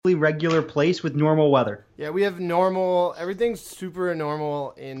regular place with normal weather. Yeah, we have normal, everything's super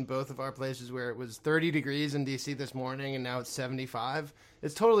normal in both of our places where it was 30 degrees in DC this morning and now it's 75.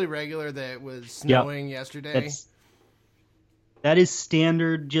 It's totally regular that it was snowing yesterday. That is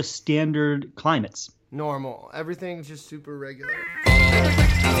standard, just standard climates. Normal. Everything's just super regular.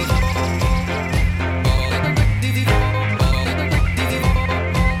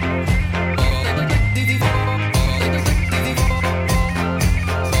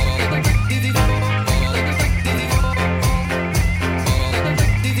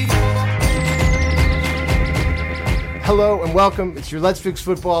 Hello and welcome. It's your Let's Fix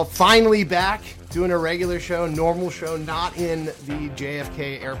Football finally back, doing a regular show, normal show, not in the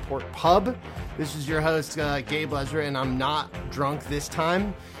JFK Airport pub. This is your host, Gabe Lesra, and I'm not drunk this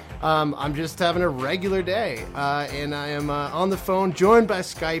time. I'm just having a regular day, and I am on the phone, joined by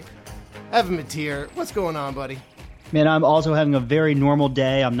Skype, Evan Mateer. What's going on, buddy? Man, I'm also having a very normal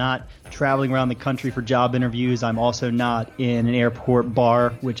day. I'm not traveling around the country for job interviews. I'm also not in an airport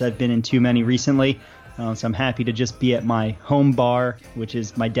bar, which I've been in too many recently. So I'm happy to just be at my home bar, which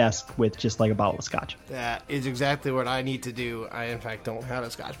is my desk with just like a bottle of scotch. That is exactly what I need to do. I, in fact, don't have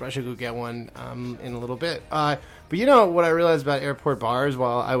a scotch, but I should go get one in a little bit. But you know what I realized about airport bars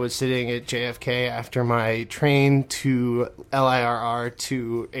while I was sitting at JFK after my train to LIRR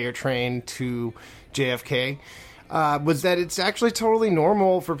to air train to JFK was that it's actually totally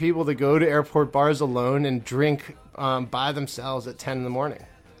normal for people to go to airport bars alone and drink by themselves at 10 in the morning.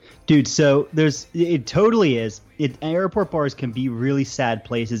 Dude, so it totally is. Airport bars can be really sad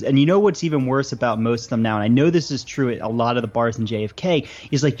places. And you know what's even worse about most of them now, and I know this is true at a lot of the bars in JFK,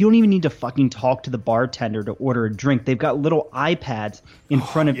 is like you don't even need to fucking talk to the bartender to order a drink. They've got little iPads in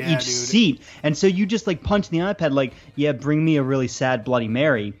front of each seat. And so you just like punch in the iPad like, yeah, bring me a really sad Bloody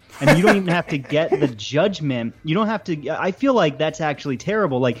Mary. And you don't even have to get the judgment. You don't have to. I feel like that's actually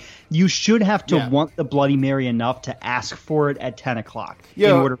terrible. Like you should have to want the Bloody Mary enough to ask for it at 10 o'clock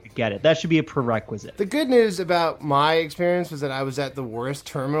in order to get it. That should be a prerequisite. The good news about my experience was that I was at the worst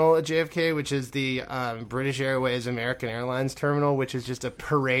terminal at JFK, which is the British Airways American Airlines terminal, which is just a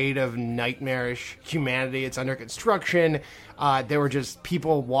parade of nightmarish humanity. It's under construction. There were just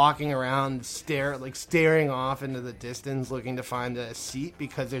people walking around staring off into the distance looking to find a seat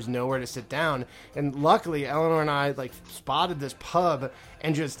because there's nowhere to sit down. And luckily, Eleanor and I spotted this pub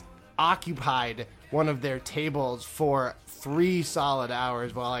and just occupied one of their tables for 3 solid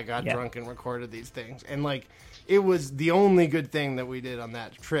hours while I got drunk and recorded these things. And it was the only good thing that we did on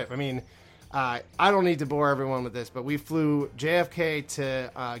that trip. I mean, I don't need to bore everyone with this, but we flew JFK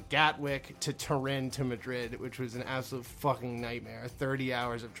to Gatwick to Turin to Madrid, which was an absolute fucking nightmare. 30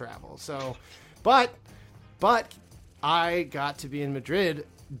 hours of travel. So, but I got to be in Madrid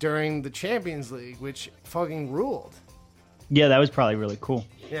during the Champions League, which fucking ruled. Yeah, that was probably really cool.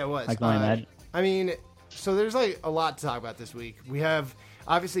 Yeah, it was. I can only imagine. I mean, so there's a lot to talk about this week. We have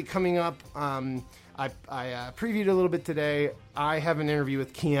obviously coming up. I previewed a little bit today. I have an interview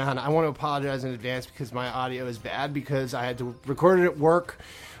with Kiyan. I want to apologize in advance because my audio is bad because I had to record it at work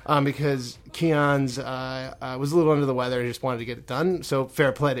because Kiyan's was a little under the weather and just wanted to get it done. So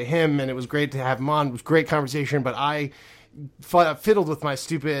fair play to him, and it was great to have him on. It was a great conversation, but I fiddled with my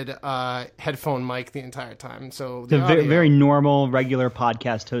stupid headphone mic the entire time. So it's a very normal, regular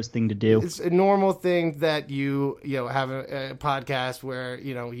podcast host thing to do. It's a normal thing that you have a podcast where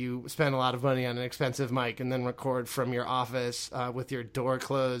you spend a lot of money on an expensive mic and then record from your office with your door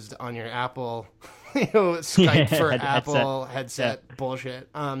closed on your Apple Skype for Apple headset bullshit.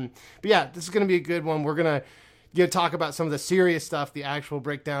 But yeah, this is going to be a good one. We're going to talk about some of the serious stuff, the actual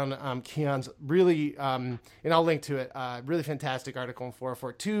breakdown. Kiyan's really, and I'll link to it, really fantastic article in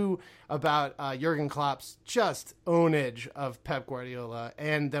 442 about Jurgen Klopp's just ownage of Pep Guardiola.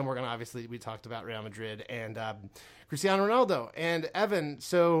 And then we're going to, obviously, we talked about Real Madrid and Cristiano Ronaldo. And Evan,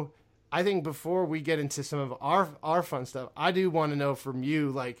 so I think before we get into some of our fun stuff, I do want to know from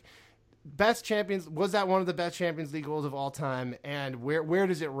you, best champions, was that one of the best Champions League goals of all time, and where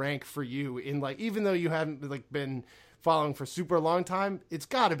does it rank for you in even though you haven't been following for super long time, it's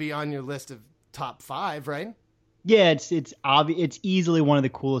got to be on your list of top 5, right? Yeah, it's obvious. It's easily one of the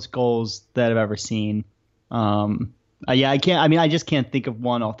coolest goals that I've ever seen. I just can't think of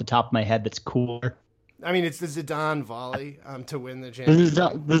one off the top of my head that's cooler. I mean, it's the Zidane volley to win the Champions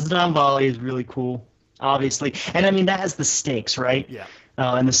League. The Zidane volley is really cool, obviously, and I mean that has the stakes, right? Yeah.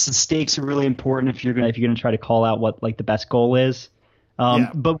 And the stakes are really important if you're gonna try to call out what the best goal is.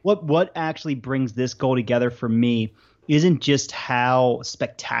 But what actually brings this goal together for me isn't just how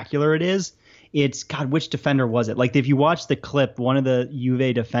spectacular it is. it's God, which defender was it? Like if you watch the clip, one of the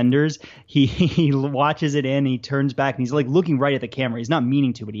Juve defenders, he watches it in, and he turns back, and he's like looking right at the camera. He's not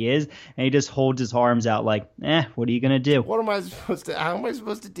meaning to, but he is, and he just holds his arms out like, what are you gonna do? What am I supposed to? How am I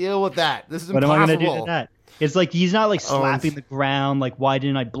supposed to deal with that? This is what impossible. What am I gonna do with that? It's like he's not like slapping the ground, like why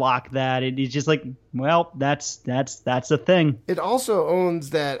didn't I block that? He's just like, well, that's a thing. It also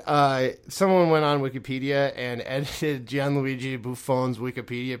owns that someone went on Wikipedia and edited Gianluigi Buffon's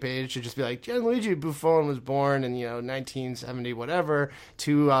Wikipedia page to just be like, Gianluigi Buffon was born in 1970 whatever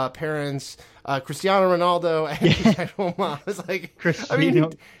to parents Cristiano Ronaldo and his actual mom. It's like, I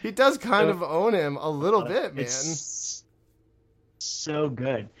mean, he does kind of own him a little bit, man. It's so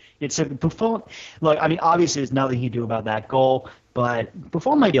good. It's a Buffon. Look, I mean, obviously, there's nothing he can do about that goal, but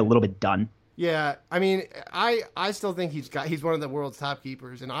Buffon might be a little bit done. Yeah, I mean, I still think he's one of the world's top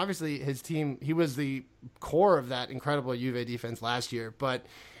keepers, and obviously his team, he was the core of that incredible Juve defense last year. But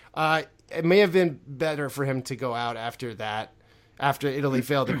it may have been better for him to go out after that, after Italy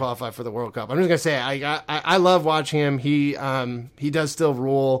failed to qualify for the World Cup. I'm just gonna say I love watching him. He does still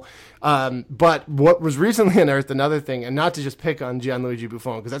rule. But what was recently unearthed, another thing, and not to just pick on Gianluigi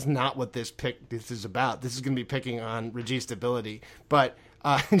Buffon, because that's not what this is about. This is going to be picking on Regis's ability. But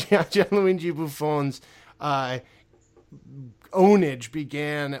Gianluigi Buffon's ownage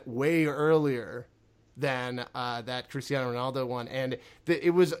began way earlier than that Cristiano Ronaldo one, and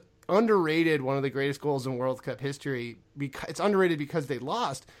it was underrated. One of the greatest goals in World Cup history. It's underrated because they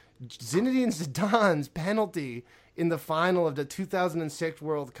lost. Zinedine Zidane's penalty in the final of the 2006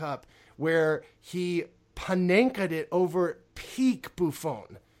 World Cup, where he Panenka'd it over peak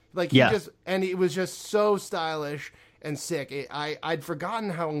Buffon. Like and it was just so stylish and sick. I'd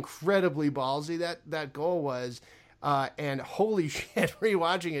forgotten how incredibly ballsy that goal was. And holy shit,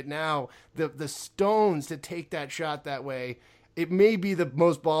 rewatching it now, the stones to take that shot that way, it may be the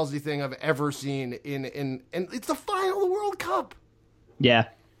most ballsy thing I've ever seen and it's the final of the World Cup. Yeah.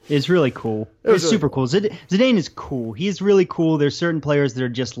 It's really cool. It's super cool. Zidane is cool. He's really cool. There's certain players that are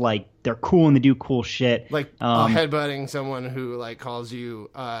just like, they're cool and they do cool shit. Like headbutting someone who like calls you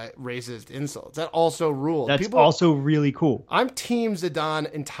racist insults. That also rules. That's also really cool. I'm team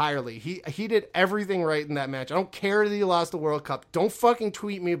Zidane entirely. He did everything right in that match. I don't care that he lost the World Cup. Don't fucking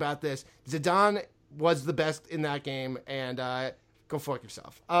tweet me about this. Zidane was the best in that game, and go fuck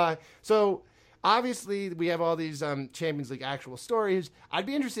yourself. So obviously, we have all these Champions League actual stories. I'd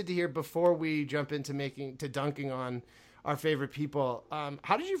be interested to hear, before we jump into dunking on our favorite people,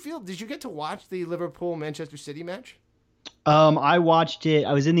 how did you feel? Did you get to watch the Liverpool-Manchester City match? I watched it.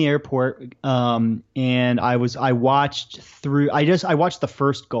 I was in the airport, and I watched the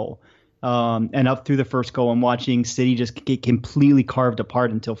first goal, and up through the first goal, I'm watching City just get completely carved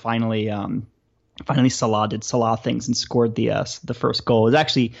apart until finally Salah did Salah things and scored the first goal. It was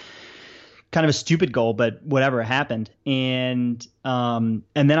actually kind of a stupid goal, but whatever, happened. And then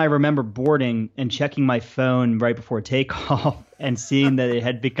I remember boarding and checking my phone right before takeoff and seeing that it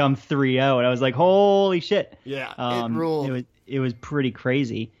had become 3-0, and I was like, holy shit. Yeah, it ruled. It was pretty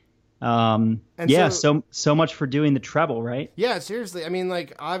crazy. So much for doing the treble, right? Yeah, seriously. I mean,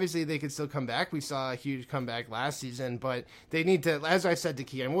 like, obviously they could still come back. We saw a huge comeback last season, but they need to, as I said to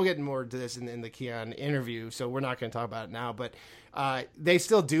Kiyan, we'll get more to this in the Kiyan interview, so we're not going to talk about it now, but they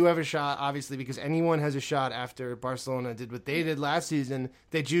still do have a shot, obviously, because anyone has a shot after Barcelona did what they did last season.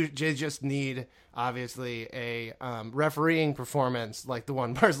 They just need, obviously, a refereeing performance like the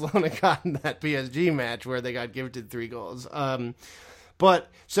one Barcelona got in that PSG match where they got gifted 3 goals.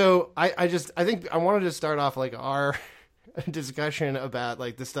 But so I think I wanted to start off like our discussion about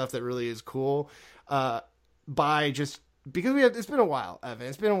like the stuff that really is cool by just because it's been a while, Evan.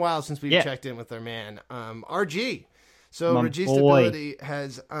 It's been a while since we've checked in with our man, RG. So Regis Stability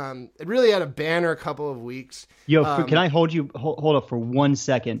has it really had a banner couple of weeks. Yo, can I hold up for 1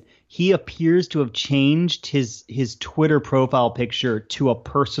 second? He appears to have changed his Twitter profile picture to a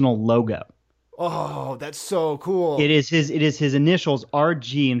personal logo. Oh, that's so cool. It is his initials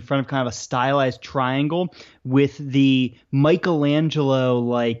RG in front of kind of a stylized triangle with the Michelangelo,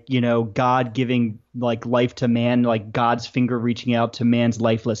 like, God giving like life to man, like God's finger reaching out to man's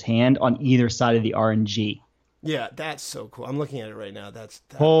lifeless hand on either side of the RNG. Yeah, that's so cool. I'm looking at it right now.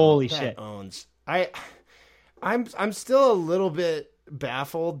 Holy shit. Owns. I'm still a little bit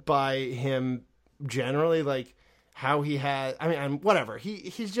baffled by him generally, like how he had, whatever.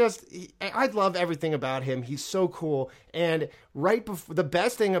 I love everything about him. He's so cool. And right before, the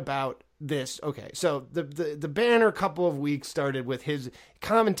best thing about this. Okay, so the banner couple of weeks started with his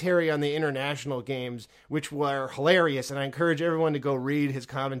commentary on the international games, which were hilarious, and I encourage everyone to go read his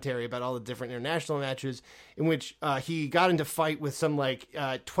commentary about all the different international matches in which he got into fight with some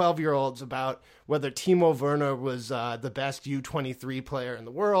 12-year-olds about whether Timo Werner was the best U23 player in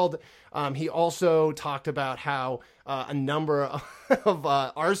the world. He also talked about how a number of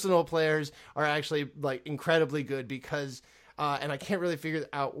Arsenal players are actually incredibly good because and I can't really figure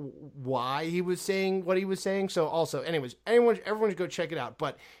out why he was saying what he was saying. So also, anyways, everyone should go check it out.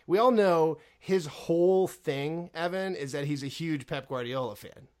 But we all know his whole thing, Evan, is that he's a huge Pep Guardiola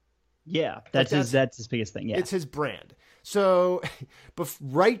fan. Yeah, that's his biggest thing. Yeah, it's his brand. So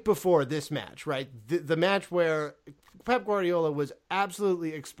right before this match, right, the match where Pep Guardiola was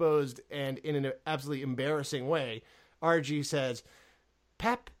absolutely exposed and in an absolutely embarrassing way, RG says,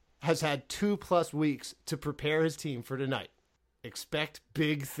 Pep has had 2+ weeks to prepare his team for tonight. Expecting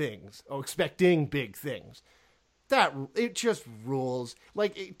big things. That, it just rules.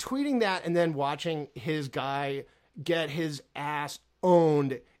 Tweeting that and then watching his guy get his ass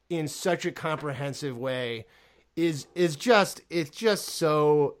owned in such a comprehensive way it's just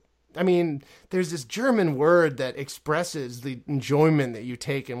so. I mean, there's this German word that expresses the enjoyment that you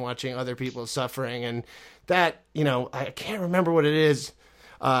take in watching other people suffering, and that, I can't remember what it is.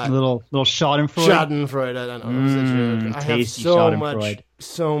 Little Schadenfreude. Schadenfreude. I don't know. It's a joke. I have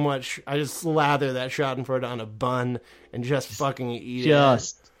so much. I just slather that Schadenfreude on a bun and just fucking eat it.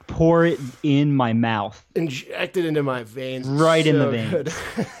 Just pour it in my mouth. Inject it into my veins. Right in the veins.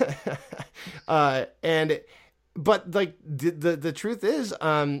 But the truth is,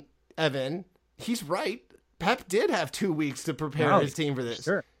 Evan, he's right. Pep did have 2 weeks to prepare his team for this.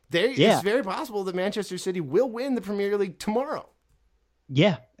 Sure. It's very possible that Manchester City will win the Premier League tomorrow.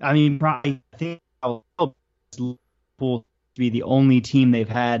 Yeah, I mean, probably I think Liverpool will be the only team they've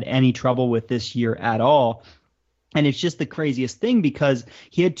had any trouble with this year at all. And it's just the craziest thing because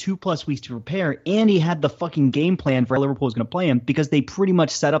he had 2+ weeks to prepare and he had the fucking game plan for how Liverpool was going to play him because they pretty much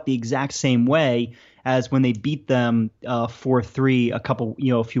set up the exact same way as when they beat them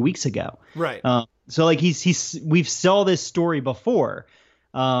 4-3 a few weeks ago. Right. So we've saw this story before,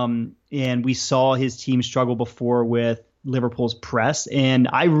 and we saw his team struggle before with Liverpool's press, and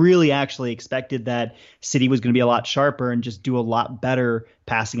I really actually expected that City was going to be a lot sharper and just do a lot better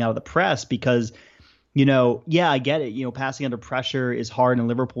passing out of the press because, I get it. Passing under pressure is hard, and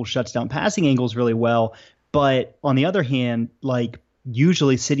Liverpool shuts down passing angles really well. But on the other hand,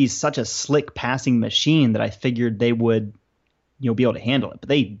 usually City's such a slick passing machine that I figured they would be able to handle it, but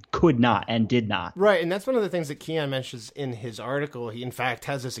they could not and did not. Right, and that's one of the things that Kiyan mentions in his article. He, in fact,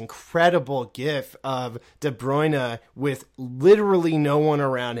 has this incredible gif of De Bruyne with literally no one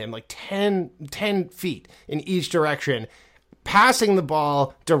around him, 10 feet in each direction, passing the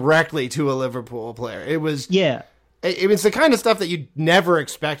ball directly to a Liverpool player. It was the kind of stuff that you'd never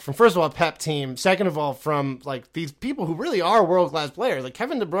expect from, first of all, a Pep team. Second of all, from these people who really are world-class players.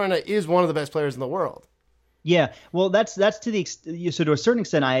 Kevin De Bruyne is one of the best players in the world. Yeah, well, that's to the so to a certain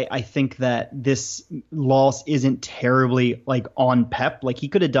extent, I think that this loss isn't terribly on Pep. He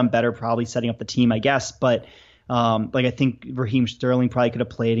could have done better, probably setting up the team, I guess. But I think Raheem Sterling probably could have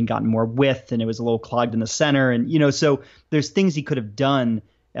played and gotten more width, and it was a little clogged in the center, and so there's things he could have done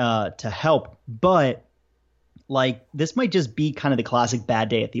to help. But this might just be kind of the classic bad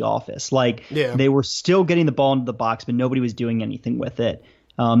day at the office. They were still getting the ball into the box, but nobody was doing anything with it.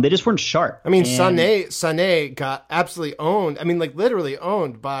 They just weren't sharp. I mean, Sané got absolutely owned. I mean, literally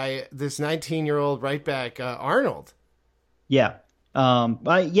owned by this 19-year-old right back, Arnold. Yeah. And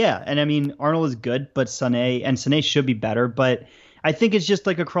I mean, Arnold is good, but Sané should be better. But I think it's just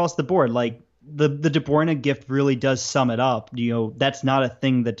across the board. The De Bruyne gift really does sum it up. That's not a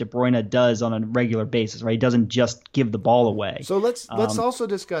thing that De Bruyne does on a regular basis, right? He doesn't just give the ball away. So let's also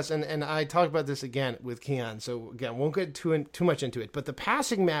discuss, and I talked about this again with Kiyan. So again, won't get too much into it. But the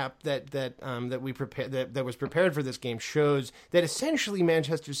passing map that we prepared that was prepared for this game shows that essentially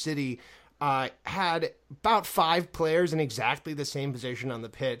Manchester City had about 5 players in exactly the same position on the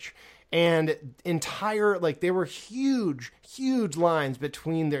pitch. And there were huge lines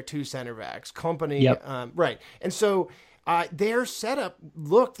between their two center backs, Company, yep. Right. And so their setup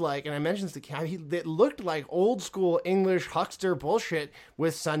looked like, and I mentioned this to Kiyan, it looked like old school English huckster bullshit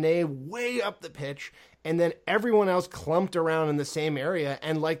with Sané way up the pitch, and then everyone else clumped around in the same area,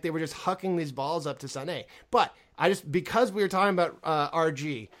 and they were just hucking these balls up to Sané. But because we were talking about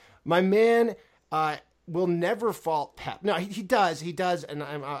RG, my man, will never fault Pep. No, he does, and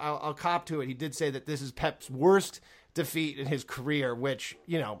I'll cop to it. He did say that this is Pep's worst defeat in his career, which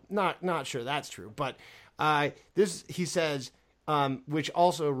not sure that's true. But he says which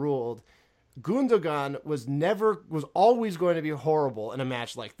also ruled Gundogan was always going to be horrible in a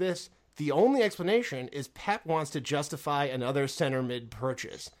match like this. The only explanation is Pep wants to justify another center mid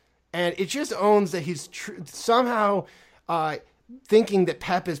purchase. And it just owns that he's somehow thinking that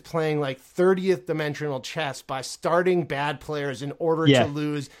Pep is playing like 30th dimensional chess by starting bad players in order to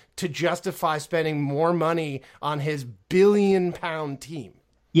lose, to justify spending more money on his billion-pound team.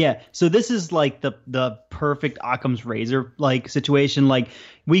 Yeah, so this is like the perfect Occam's razor like situation. Like,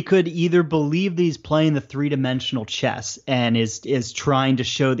 we could either believe that he's playing the three-dimensional chess and is trying to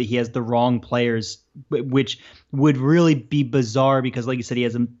show that he has the wrong players, which would really be bizarre because, like you said, he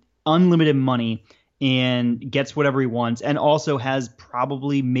has unlimited money and gets whatever he wants, and also has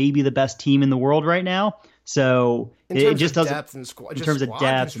probably maybe the best team in the world right now. So it just doesn't, depth and squad, in terms of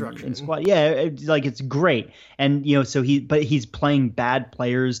depth and squad. Yeah, it's great. And, so he's playing bad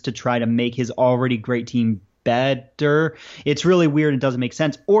players to try to make his already great team better. It's really weird and doesn't make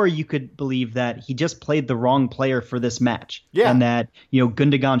sense. Or you could believe that he just played the wrong player for this match. Yeah. And that,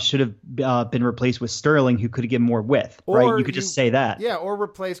 Gundogan should have been replaced with Sterling, who could have given more width, right? You could just say that. Yeah, or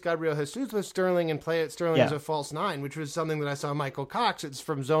replace Gabriel Jesus with Sterling and play it Sterling as a false nine, which was something that I saw Michael Cox. It's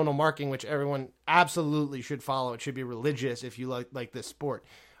from Zonal Marking, which everyone absolutely should follow. It should be religious if you like this sport.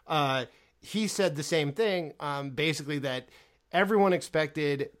 He said the same thing, basically that everyone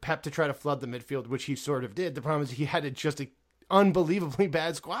expected Pep to try to flood the midfield, which he sort of did. The problem is he had just an unbelievably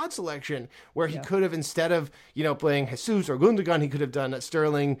bad squad selection where he could have, instead of, playing Jesus or Gundogan, he could have done a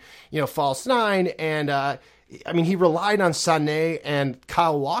Sterling, false nine. And, he relied on Sané and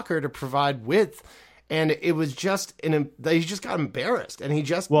Kyle Walker to provide width. And it was just, he just got embarrassed and he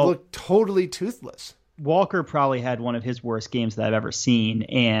just looked totally toothless. Walker probably had one of his worst games that I've ever seen.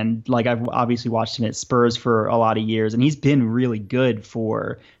 And I've obviously watched him at Spurs for a lot of years, and he's been really good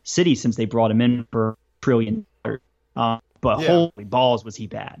for City since they brought him in for $1 trillion. But holy balls, was he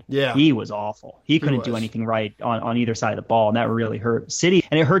bad. Yeah. He was awful. He couldn't do anything right on either side of the ball, and that really hurt City.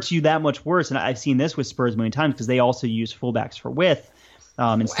 And it hurts you that much worse. And I've seen this with Spurs a million times because they also use fullbacks for width.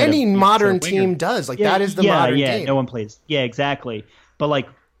 Any modern team does. That is the modern game. Yeah, no one plays. Yeah, exactly. But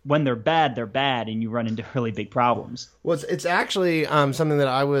when they're bad, and you run into really big problems. Well, it's actually something that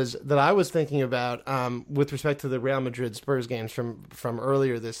I was thinking about with respect to the Real Madrid Spurs games from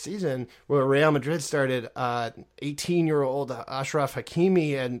earlier this season, where Real Madrid started 18-year-old Ashraf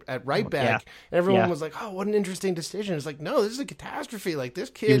Hakimi at right back, and everyone was like, "Oh, what an interesting decision!" It's like, no, this is a catastrophe. This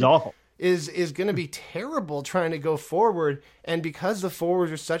kid, he was awful. Is going to be terrible trying to go forward. And because the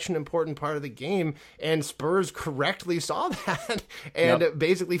forwards are such an important part of the game, and Spurs correctly saw that and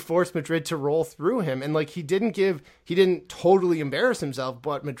basically forced Madrid to roll through him. And he didn't totally embarrass himself,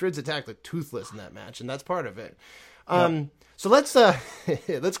 but Madrid's attack looked toothless in that match, and that's part of it. So let's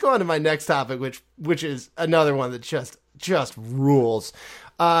go on to my next topic, which is another one that just rules.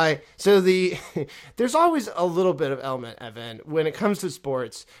 So there's always a little bit of element, Evan, when it comes to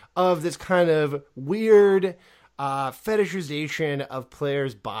sports, of this kind of weird fetishization of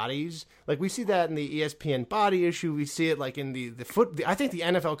players' bodies. We see that in the ESPN body issue. We see it in the I think the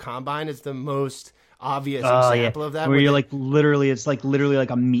NFL Combine is the most obvious example of that. Where you're literally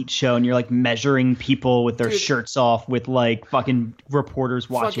like a meat show, and you're measuring people with their shirts off with fucking reporters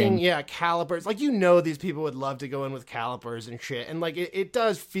watching. Calipers. These people would love to go in with calipers and shit. And it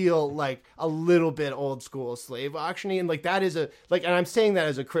does feel like a little bit old school slave auctioning. And that is and I'm saying that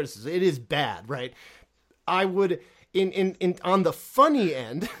as a criticism. It is bad, right? I would in on the funny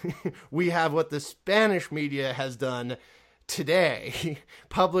end, we have what the Spanish media has done today,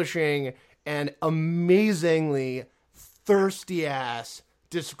 publishing an amazingly thirsty ass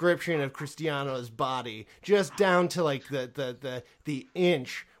description of Cristiano's body, just down to the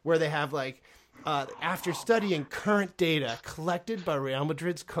inch, where they have after studying current data collected by Real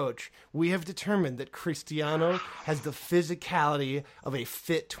Madrid's coach, we have determined that Cristiano has the physicality of a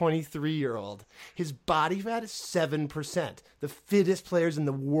fit 23-year-old. His body fat is 7%. The fittest players in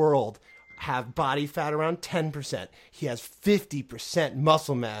the world have body fat around 10%. He has 50%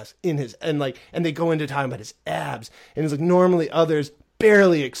 muscle mass in his, and they go into talking about his abs, and it's normally others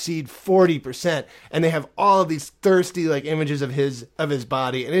barely exceed 40%, and they have all of these thirsty images of his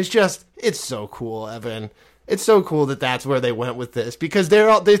body, and it's so cool, Evan. It's so cool that that's where they went with this, because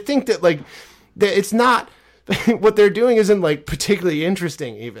they think that it's not what they're doing isn't particularly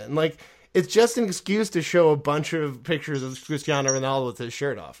interesting even. It's just an excuse to show a bunch of pictures of Cristiano Ronaldo with his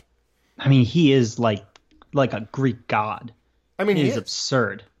shirt off. I mean, he is like a Greek god. I mean, he's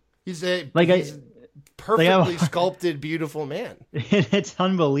absurd. He's perfectly sculpted, beautiful man. It's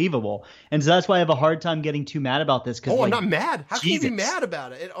unbelievable. And so that's why I have a hard time getting too mad about this. I'm not mad. How can you be mad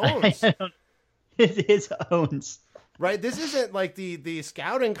about it? It owns. It owns. Right? This isn't like the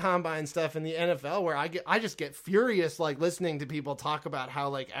scouting combine stuff in the NFL where I just get furious like listening to people talk about how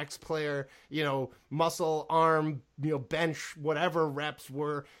like X player, muscle, arm, bench, whatever reps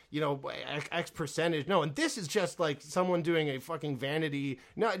were, X percentage. No, and this is just like someone doing a fucking vanity,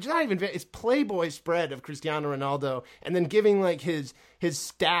 no, it's not even, it's Playboy spread of Cristiano Ronaldo and then giving like his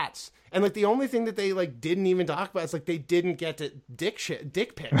stats. And like the only thing that they like didn't even talk about is like they didn't get to dick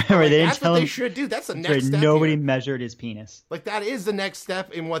pic. Like, that's what they should do. That's the next step. Nobody here. Measured his penis. Like that is the next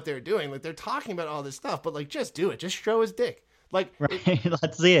step in what they're doing. Like they're talking about all this stuff, but like just do it. Just show his dick. Like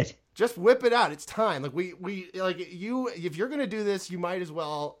let's see it. Just whip it out. It's time. Like we like you. If you're gonna do this, you might as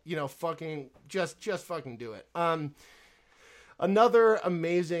well fucking just fucking do it. Another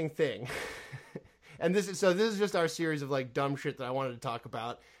amazing thing, and this is just our series of like dumb shit that I wanted to talk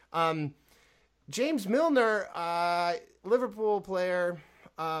about. James Milner, Liverpool player,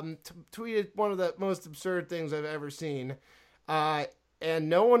 tweeted one of the most absurd things I've ever seen. And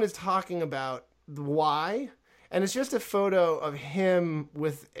no one is talking about why. And it's just a photo of him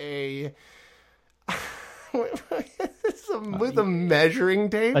with a with a measuring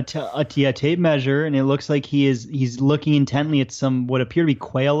tape. A tape measure, and it looks like he's looking intently at some what appear to be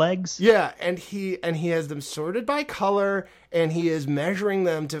quail eggs. Yeah, and he has them sorted by color, and he is measuring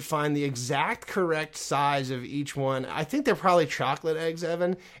them to find the exact correct size of each one. I think they're probably chocolate eggs,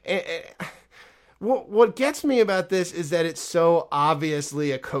 Evan. What gets me about this is that it's so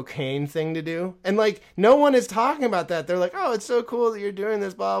obviously a cocaine thing to do. And, like, no one is talking about that. They're like, oh, it's so cool that you're doing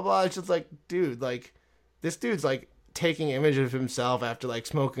this, blah, blah, blah. It's just like, dude, like, this dude's, like, taking images of himself after, like,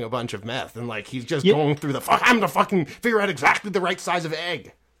 smoking a bunch of meth. And, like, he's just going through I'm going to fucking figure out exactly the right size of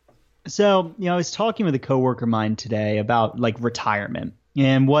egg. So, I was talking with a coworker of mine today about, like, retirement.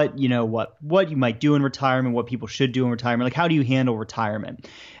 And what you might do in retirement, what people should do in retirement. Like, how do you handle retirement?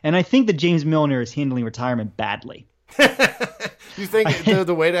 And I think that James Milner is handling retirement badly. You think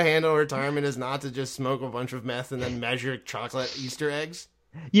the way to handle retirement is not to just smoke a bunch of meth and then measure chocolate Easter eggs?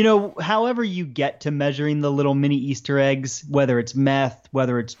 However you get to measuring the little mini Easter eggs, whether it's meth,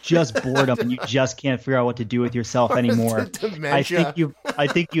 whether it's just boredom and you just can't figure out what to do with yourself anymore. I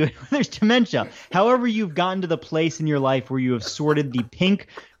think you there's dementia. However you've gotten to the place in your life where you have sorted the pink,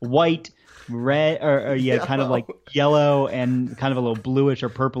 white, red, or kind of like yellow and kind of a little bluish or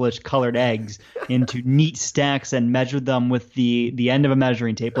purplish colored eggs into neat stacks and measured them with the end of a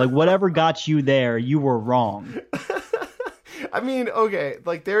measuring tape. Like whatever got you there, you were wrong. I mean, okay,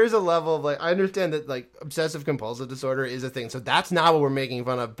 like there is a level of like, I understand that like obsessive compulsive disorder is a thing. So that's not what we're making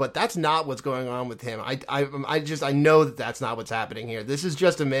fun of, but that's not what's going on with him. I know that that's not what's happening here. This is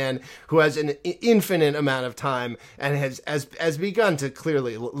just a man who has an infinite amount of time and has begun to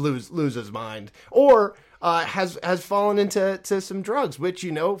clearly lose his mind or has fallen into some drugs, which,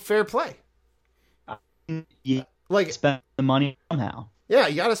 fair play. You like spend the money somehow. Yeah,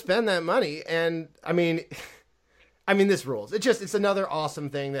 you got to spend that money. And I mean, this rules. It's another awesome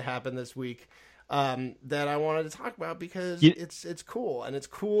thing that happened this week that I wanted to talk about because it's cool. And it's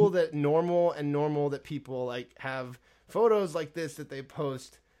cool that normal that people like have photos like this that they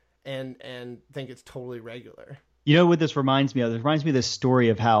post and think it's totally regular. You know what this reminds me of? It reminds me of this story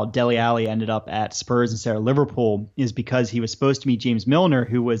of how Dele Alli ended up at Spurs instead of Liverpool is because he was supposed to meet James Milner,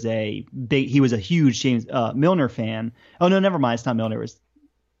 who was he was a huge James Milner fan. Oh, no, never mind. It's not Milner.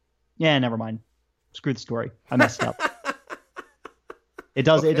 Never mind. Screw the story. I messed up.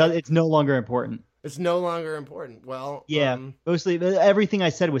 It's no longer important. It's no longer important. Well, yeah, mostly everything I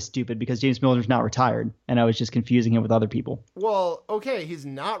said was stupid because James Milner's not retired, and I was just confusing him with other people. Well, okay, he's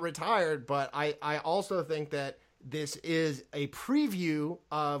not retired, but I also think that this is a preview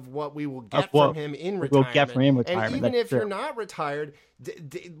of what we will get from him in retirement. We'll get from him in retirement. And even if you're not retired,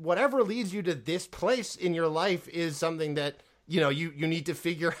 whatever leads you to this place in your life is something that you need to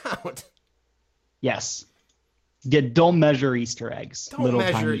figure out. Yes. Don't measure Easter eggs. Don't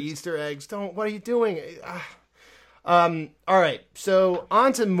measure Easter eggs. What are you doing? All right. So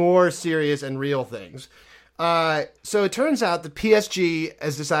on to more serious and real things. So it turns out the PSG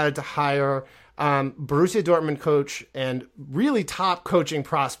has decided to hire Borussia Dortmund coach and really top coaching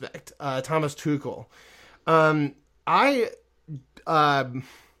prospect, Thomas Tuchel.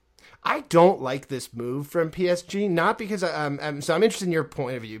 I don't like this move from PSG, not because so I'm interested in your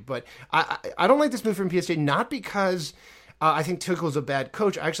point of view, but I don't like this move from PSG, not because I think Tuchel's a bad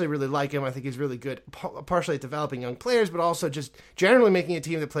coach. I actually really like him. I think he's really good, partially at developing young players, but also just generally making a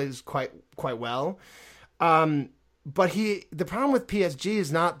team that plays quite well. But the problem with PSG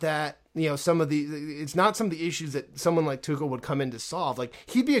is not that some of it's not some of the issues that someone like Tuchel would come in to solve. Like,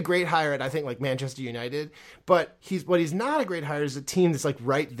 he'd be a great hire at, I think, like Manchester United, but he's not a great hire is a team that's like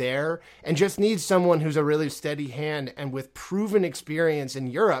right there and just needs someone who's a really steady hand and with proven experience in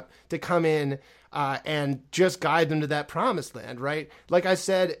Europe to come in and just guide them to that promised land, right? Like I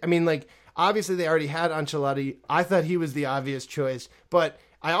said, I mean, like, obviously they already had Ancelotti. I thought he was the obvious choice, but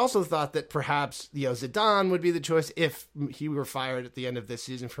I also thought that perhaps Zidane would be the choice if he were fired at the end of this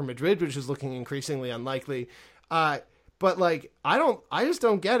season for Madrid, which is looking increasingly unlikely. But like, I just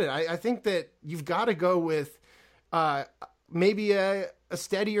don't get it. I think that you've got to go with maybe a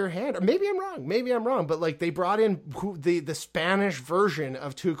steadier hand, or maybe I'm wrong. But like, they brought in the Spanish version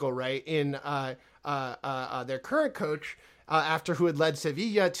of Tuchel, right? In their current coach, after who had led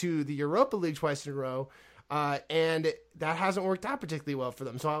Sevilla to the Europa League twice in a row. And that hasn't worked out particularly well for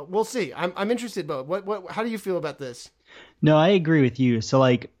them. So we'll see. I'm interested, Bo. How do you feel about this? No, I agree with you. So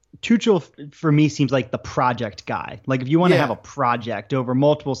like, Tuchel for me seems like the project guy. Like, if you want to have a project over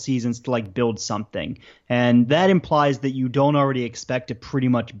multiple seasons to like build something, and that implies that you don't already expect to pretty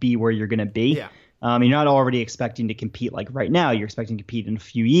much be where you're going to be. Yeah. You're not already expecting to compete like right now. You're expecting to compete in a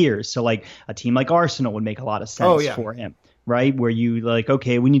few years. So like, a team like Arsenal would make a lot of sense for him. Right, where you like,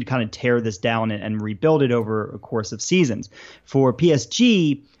 okay, we need to kind of tear this down and rebuild it over a course of seasons. For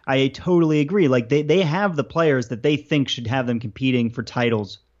PSG, I totally agree. Like, they have the players that they think should have them competing for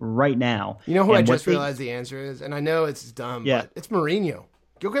titles right now. You know who I just realized the answer is? And I know it's dumb, but it's Mourinho.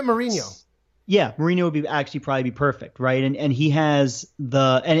 Go get Mourinho. Yeah, Mourinho would probably be perfect, right? And he has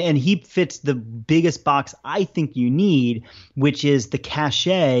and he fits the biggest box I think you need, which is the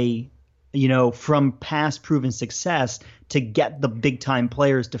cachet, from past proven success to get the big time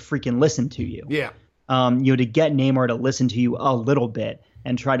players to freaking listen to you. Yeah. To get Neymar to listen to you a little bit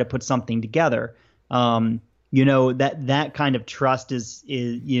and try to put something together. That kind of trust is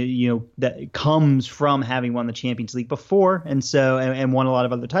that comes from having won the Champions League before, and won a lot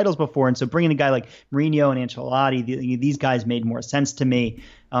of other titles before. And so bringing a guy like Mourinho and Ancelotti, these guys made more sense to me.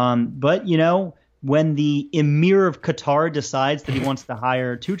 But when the Emir of Qatar decides that he wants to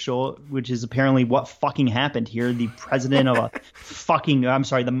hire Tuchel, which is apparently what fucking happened here, the president of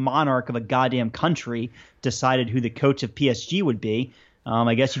the monarch of a goddamn country decided who the coach of PSG would be.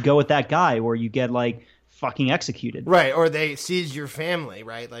 I guess you go with that guy, or you get like fucking executed. Right, or they seize your family,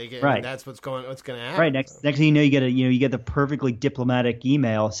 right? Like, right. That's what's going to happen. Right. Next thing you know, you get the perfectly diplomatic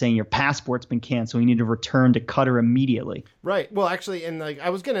email saying your passport's been canceled. You need to return to Qatar immediately. Right. Well, actually, and like,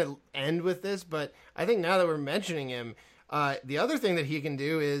 I was going to end with this, but I think now that we're mentioning him, the other thing that he can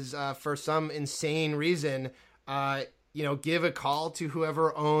do is, for some insane reason, give a call to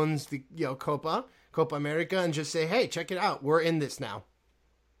whoever owns the Copa America and just say, hey, check it out, we're in this now.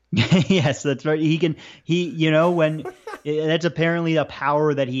 Yes, that's right. When that's apparently a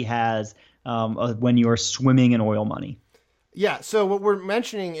power that he has when you are swimming in oil money. Yeah. So what we're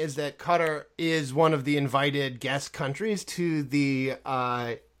mentioning is that Qatar is one of the invited guest countries to the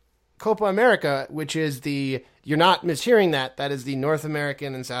Copa America, which is you're not mishearing that is the North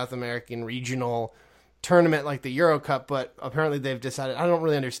American and South American regional tournament like the Euro Cup. But apparently they've decided, I don't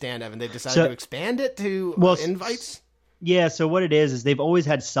really understand, Evan, they've decided to expand it to invites. Yeah, so what it is they've always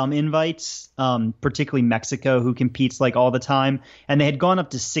had some invites, particularly Mexico, who competes like all the time, and they had gone up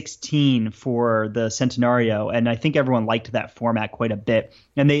to 16 for the Centenario, and I think everyone liked that format quite a bit.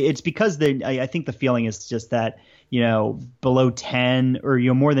 And it's because I think the feeling is just that below 10 or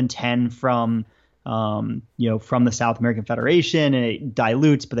more than 10 from from the South American Federation, and it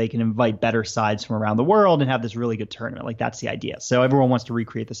dilutes, but they can invite better sides from around the world and have this really good tournament. Like, that's the idea. So everyone wants to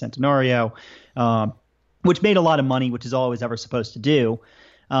recreate the Centenario. Which made a lot of money, which is all I was ever supposed to do.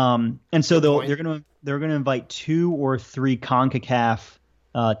 And so they're going to invite 2 or 3 CONCACAF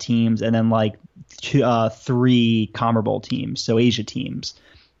teams, and then like 3 CONMEBOL teams, so Asia teams.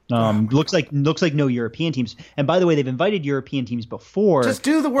 Looks like no European teams. And by the way, they've invited European teams before. Just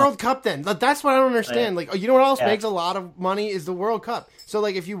do the World Cup then. That's what I don't understand. Like, you know what else makes a lot of money is the World Cup. So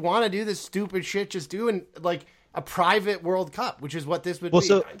like, if you want to do this stupid shit, just do a private World Cup, which is what this would be.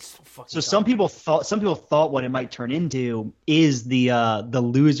 So some people thought what it might turn into is the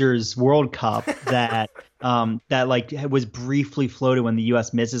losers World Cup that like was briefly floated when the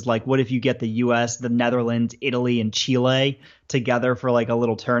U.S. misses. Like, what if you get the U.S., the Netherlands, Italy, and Chile together for like a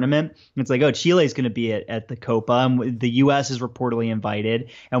little tournament? And it's like, oh, Chile's going to be at the Copa, and the U.S. is reportedly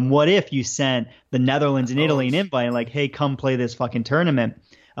invited. And what if you sent the Netherlands and Italy an invite and like, hey, come play this fucking tournament?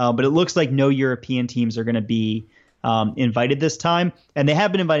 But it looks like no European teams are going to be invited this time. And they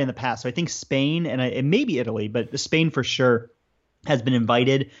have been invited in the past. So I think Spain and maybe Italy, but Spain for sure has been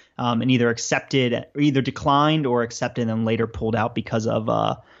invited and either declined or accepted and then later pulled out because of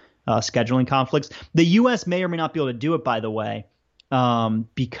scheduling conflicts. The U.S. may or may not be able to do it, by the way,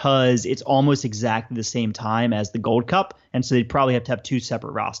 because it's almost exactly the same time as the Gold Cup, and so they'd probably have to have 2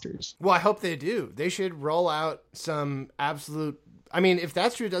 separate rosters. Well, I hope they do. They should roll out some absolute. I mean, if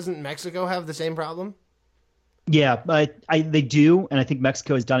that's true, doesn't Mexico have the same problem? Yeah, but they do, and I think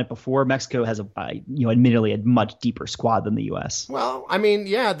Mexico has done it before. Mexico has admittedly a much deeper squad than the U.S. Well, I mean,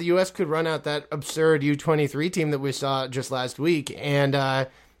 yeah, the U.S. could run out that absurd U-23 team that we saw just last week, and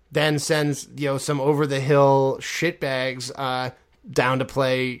then sends some over the hill shitbags down to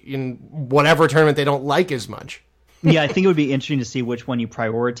play in whatever tournament they don't like as much. Yeah, I think it would be interesting to see which one you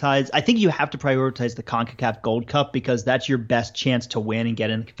prioritize. I think you have to prioritize the CONCACAF Gold Cup because that's your best chance to win and get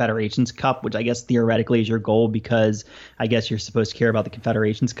in the Confederations Cup, which I guess theoretically is your goal because I guess you're supposed to care about the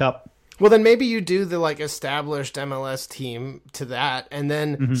Confederations Cup. Well, then maybe you do the established MLS team to that, and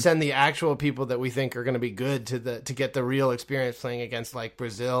then send the actual people that we think are going to be good to get the real experience playing against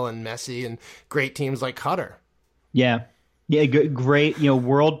Brazil and Messi and great teams like Qatar. Yeah. Yeah, great,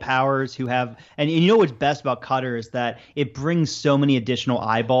 world powers who have, and what's best about Qatar is that it brings so many additional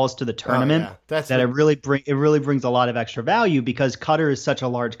eyeballs to the tournament it really brings a lot of extra value because Qatar is such a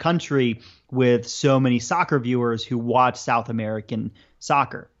large country with so many soccer viewers who watch South American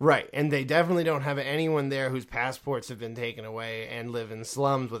soccer. Right, and they definitely don't have anyone there whose passports have been taken away and live in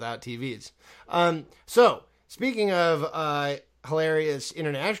slums without TVs. So, speaking of hilarious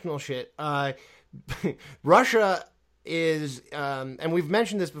international shit, Russia is, and we've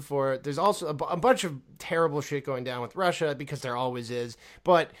mentioned this before, there's also a bunch of terrible shit going down with Russia because there always is.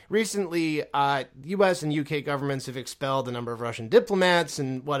 But recently, U.S. and U.K. governments have expelled a number of Russian diplomats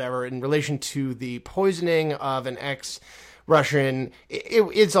and whatever in relation to the poisoning of an ex-Russian.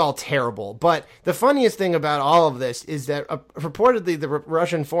 It's all terrible. But the funniest thing about all of this is that reportedly the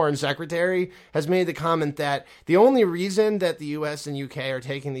Russian foreign secretary has made the comment that the only reason that the U.S. and U.K. are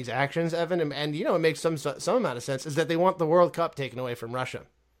taking these actions, Evan, and it makes some amount of sense, is that they want the World Cup taken away from Russia.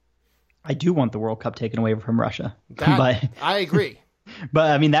 I do want the World Cup taken away from Russia. But I agree. But,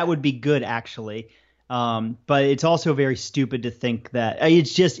 I mean, that would be good, actually. But it's also very stupid to think that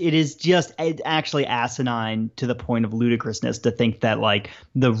it's actually asinine to the point of ludicrousness to think that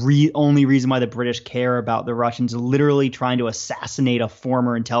the only reason why the British care about the Russians literally trying to assassinate a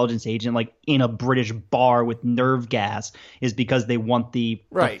former intelligence agent in a British bar with nerve gas is because they want the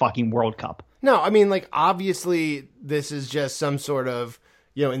fucking World Cup. No, I mean, obviously this is just some sort of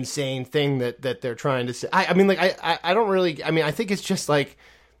insane thing that they're trying to say. I mean, I don't really. I mean, I think it's just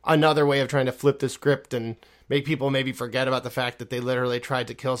another way of trying to flip the script and make people maybe forget about the fact that they literally tried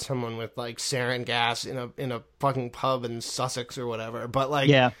to kill someone with sarin gas in a fucking pub in Sussex or whatever. But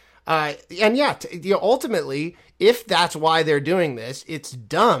ultimately, if that's why they're doing this, it's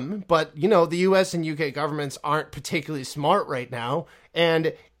dumb. But the U.S. and U.K. governments aren't particularly smart right now,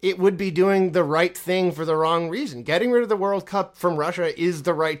 and it would be doing the right thing for the wrong reason. Getting rid of the World Cup from Russia is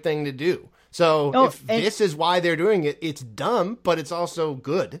the right thing to do. So this is why they're doing it, it's dumb, but it's also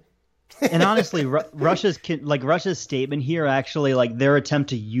good. And honestly, Russia's statement here, actually, their attempt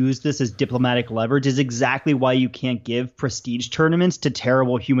to use this as diplomatic leverage is exactly why you can't give prestige tournaments to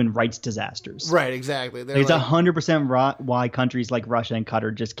terrible human rights disasters. Right, exactly. There's 100% why countries like Russia and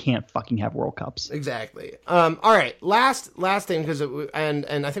Qatar just can't fucking have World Cups. Exactly. All right, last thing, because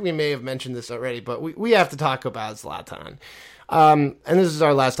and I think we may have mentioned this already, but we have to talk about Zlatan. And this is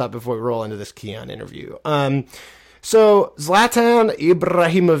our last topic before we roll into this Kiyan interview. So Zlatan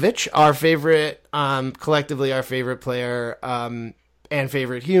Ibrahimovic, our favorite, collectively our favorite player, and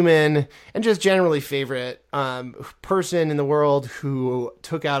favorite human, and just generally favorite person in the world, who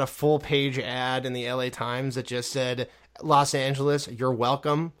took out a full-page ad in the LA Times that just said, "Los Angeles, you're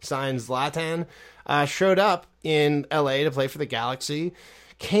welcome," signed Zlatan, showed up in LA to play for the Galaxy,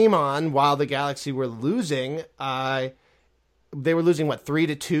 came on while the Galaxy were losing. They were losing,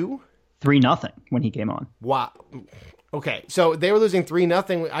 3-2? 3-0 when he came on. Wow. Okay, so they were losing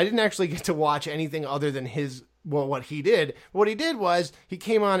 3-0. I didn't actually get to watch anything other than what he did. What he did was he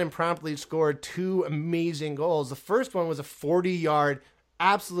came on and promptly scored 2 amazing goals. The first one was a 40-yard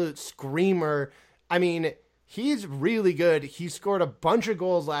absolute screamer. I mean, he's really good. He scored a bunch of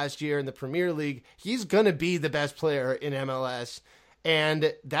goals last year in the Premier League. He's going to be the best player in MLS,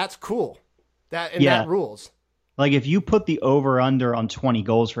 and that's cool. That rules. If you put the over-under on 20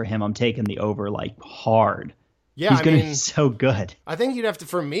 goals for him, I'm taking the over, hard. Yeah, he's going to be so good. I think you'd have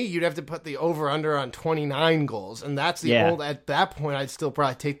to put the over-under on 29 goals, and that's at that point, I'd still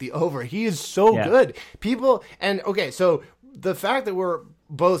probably take the over. He is so good. So the fact that we're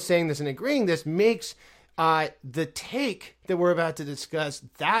both saying this and agreeing this makes the take that we're about to discuss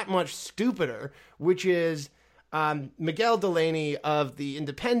that much stupider, which is Miguel Delaney of The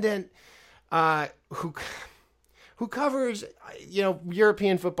Independent, who covers,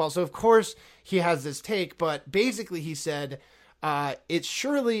 European football. So, of course, he has this take, but basically he said, it's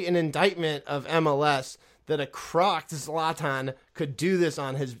surely an indictment of MLS that a crocked Zlatan could do this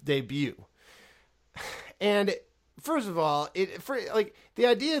on his debut. And first of all, the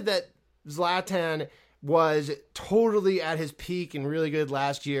idea that Zlatan was totally at his peak and really good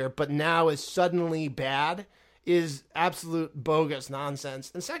last year, but now is suddenly bad is absolute bogus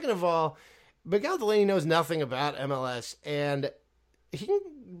nonsense. And second of all, Miguel Delaney knows nothing about MLS, and he can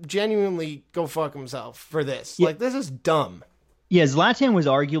genuinely go fuck himself for this. Yeah. Like, this is dumb. Yeah, Zlatan was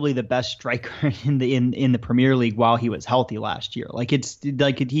arguably the best striker in the Premier League while he was healthy last year. Like,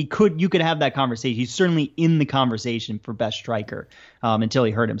 you could have that conversation. He's certainly in the conversation for best striker until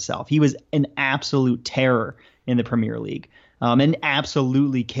he hurt himself. He was an absolute terror in the Premier League and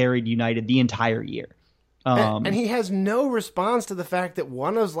absolutely carried United the entire year. And he has no response to the fact that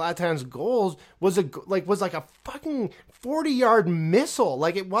one of Zlatan's goals was like a fucking 40-yard missile.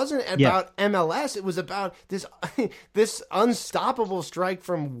 Like, it wasn't about MLS. It was about this unstoppable strike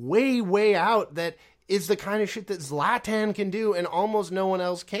from way, way out that is the kind of shit that Zlatan can do and almost no one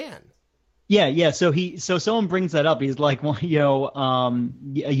else can. Yeah. So someone brings that up. He's like, well, because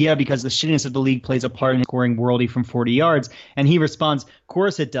the shittiness of the league plays a part in scoring worldie from 40 yards. And he responds, of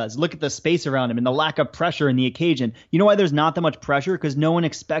course it does. Look at the space around him and the lack of pressure in the occasion. You know why there's not that much pressure? Because no one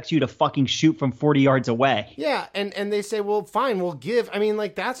expects you to fucking shoot from 40 yards away. Yeah. And they say, well, fine, we'll give. I mean,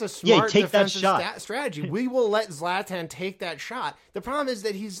 like, that's a smart defensive strategy. We will let Zlatan take that shot. The problem is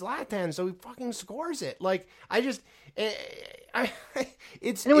that he's Zlatan, so he fucking scores it. Like, it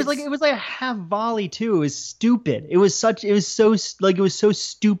was like a half volley too. It was stupid. It was so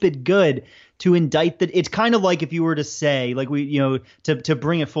stupid good to indict that. It's kind of like if you were to say, like, to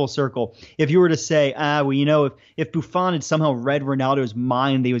bring it full circle, if you were to say, if Buffon had somehow read Ronaldo's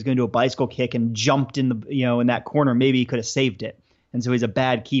mind that he was going to do a bicycle kick and jumped in in that corner, maybe he could have saved it. And so he's a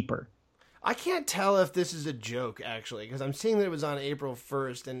bad keeper. I can't tell if this is a joke, actually, because I'm seeing that it was on April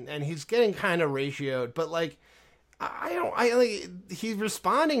 1st and he's getting kind of ratioed, but like, he's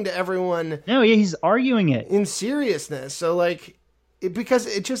responding to everyone. No, yeah, he's arguing it in seriousness. So like,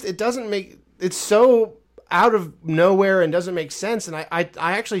 it doesn't make, it's so out of nowhere and doesn't make sense. And I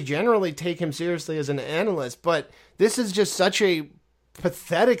actually generally take him seriously as an analyst, but this is just such a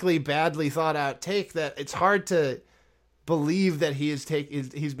pathetically badly thought out take that it's hard to believe that he's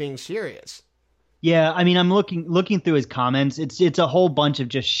being serious. Yeah, I mean, I'm looking through his comments. It's a whole bunch of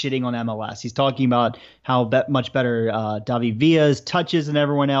just shitting on MLS. He's talking about how much better David Villa's touches than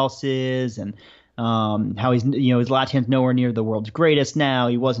everyone else's, and how his Zlatan's nowhere near the world's greatest now.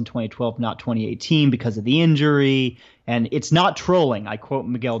 He was in 2012, not 2018 because of the injury. And it's not trolling. I quote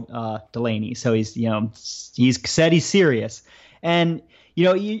Miguel Delaney. So he's said he's serious. And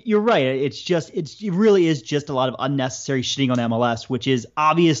you're right. It really is just a lot of unnecessary shitting on MLS, which is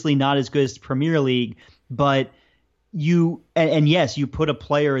obviously not as good as the Premier League. But yes, you put a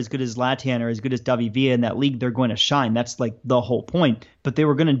player as good as Zlatan or as good as David Villa in that league, they're going to shine. That's like the whole point. But they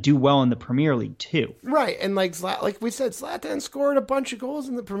were going to do well in the Premier League too. Right, and like we said, Zlatan scored a bunch of goals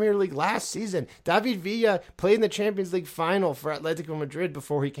in the Premier League last season. David Villa played in the Champions League final for Atletico Madrid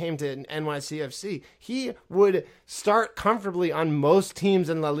before he came to NYCFC. He would start comfortably on most teams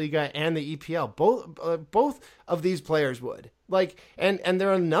in La Liga and the EPL. Both of these players would. Like, and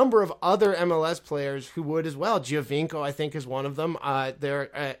there are a number of other MLS players who would as well. Giovinco, I think, is one of them.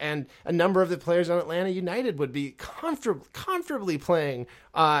 And a number of the players on Atlanta United would be comfortably playing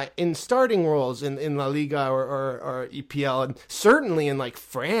in starting roles in La Liga or EPL, and certainly in like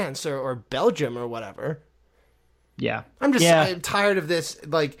France or Belgium or whatever. Yeah, I'm tired of this.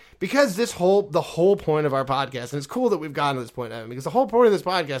 Like, because the whole point of our podcast, and it's cool that we've gotten to this point, Evan, because the whole point of this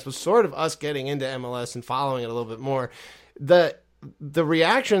podcast was sort of us getting into MLS and following it a little bit more. The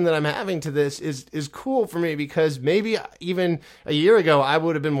reaction that I'm having to this is cool for me, because maybe even a year ago I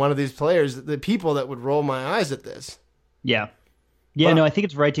would have been one of these players, the people that would roll my eyes at this. Yeah. No, I think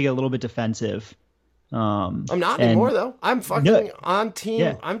it's right to get a little bit defensive. I'm not anymore though. I'm fucking on team.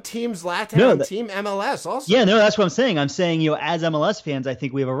 Yeah. I'm team Zlatan. I'm team MLS also. Yeah, no, that's what I'm saying. I'm saying, as MLS fans, I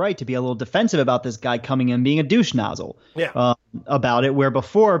think we have a right to be a little defensive about this guy coming in being a douche nozzle. Yeah. About it, where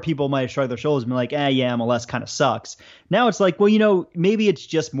before people might have shrugged their shoulders and been like, yeah, MLS kind of sucks. Now it's like, well, maybe it's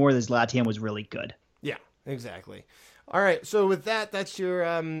just more that Zlatan was really good. Yeah, exactly. All right, so with that's your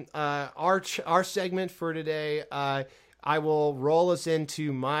our segment for today. I will roll us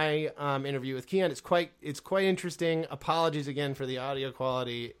into my interview with Kiyan. It's quite interesting. Apologies again for the audio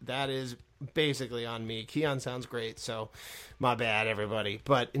quality. That is basically on me. Kiyan sounds great, so my bad, everybody.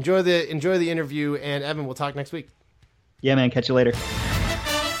 But enjoy the interview, and Evan, we'll talk next week. Yeah, man. Catch you later.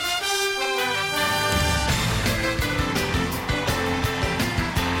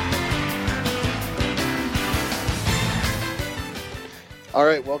 All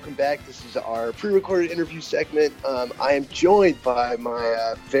right, welcome back. This is our pre-recorded interview segment. I am joined by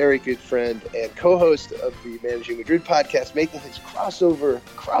my very good friend and co-host of the Managing Madrid podcast, making his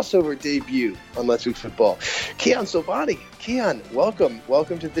crossover debut on Let's Talk Football, Kiyan Sobhani. Kiyan,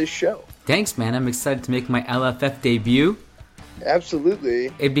 welcome to this show. Thanks, man. I'm excited to make my LFF debut. Absolutely.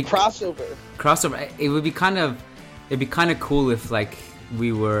 It'd be crossover. It would be kind of cool if like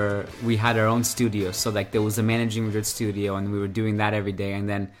we had our own studio, so like there was a Managing Madrid studio and we were doing that every day, and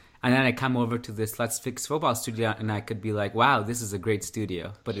then I come over to this Let's Fix Football studio and I could be like, wow, this is a great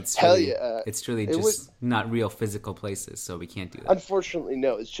studio, but it's really just not real physical places, so we can't do that. Unfortunately,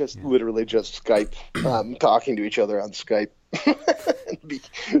 no. It's just literally just Skype, talking to each other on Skype.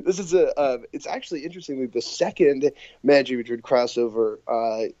 This is it's actually interestingly the second Managing Madrid crossover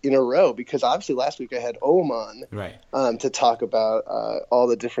in a row, because obviously last week I had Ohm on to talk about all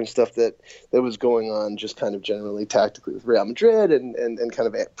the different stuff that was going on, just kind of generally tactically with Real Madrid, and kind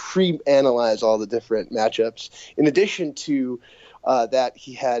of pre-analyze all the different matchups. In addition to that,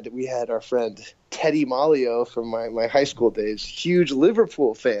 we had our friend Teddy Malio from my high school days, huge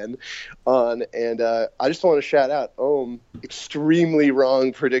Liverpool fan, on, and I just want to shout out extremely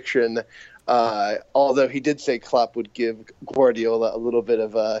wrong prediction, although he did say Klopp would give Guardiola a little bit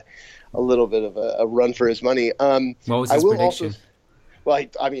of a run for his money. What was his prediction?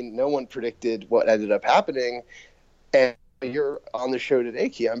 I mean, no one predicted what ended up happening, and you're on the show today,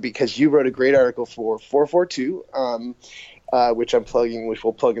 Kiyan, because you wrote a great article for 442, which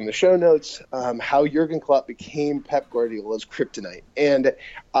we'll plug in the show notes, how Jurgen Klopp became Pep Guardiola's kryptonite. And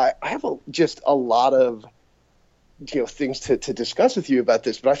I have just a lot of things to discuss with you about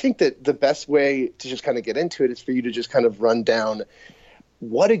this, but I think that the best way to just kind of get into it is for you to just kind of run down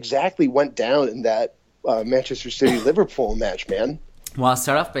what exactly went down in that Manchester City-Liverpool match, man. Well, I'll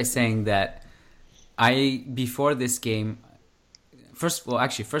start off by saying that before this game, first of all,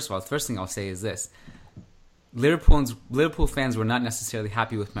 the first thing I'll say is this. Liverpool fans were not necessarily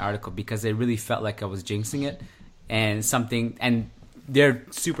happy with my article because they really felt like I was jinxing it, and they're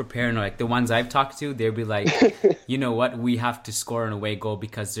super paranoid. The ones I've talked to, they'll be like, you know what, we have to score an away goal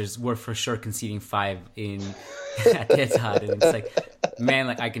because we're for sure conceding 5 at the Etihad, and it's like, man,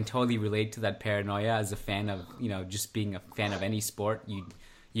 like I can totally relate to that paranoia as a fan of, just being a fan of any sport.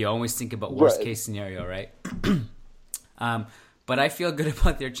 You always think about worst case scenario, right? But I feel good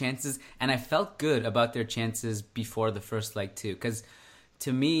about their chances, and I felt good about their chances before the first leg too. Because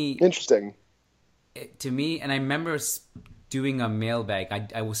to me, interesting. And I remember doing a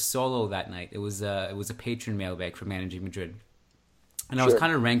mailbag. I was solo that night. It was a patron mailbag for Managing Madrid, and I was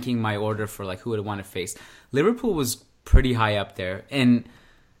kind of ranking my order for like who I'd want to face. Liverpool was pretty high up there, and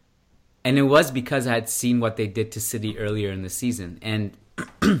it was because I had seen what they did to City earlier in the season. And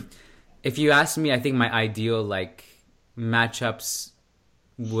if you ask me, I think my ideal matchups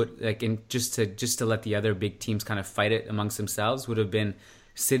would just to let the other big teams kind of fight it amongst themselves would have been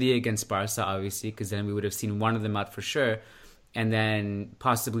City against Barca, obviously, because then we would have seen one of them out for sure, and then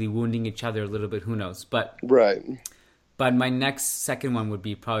possibly wounding each other a little bit. Who knows? But my second one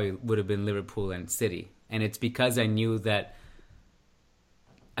would have been Liverpool and City, and it's because I knew that.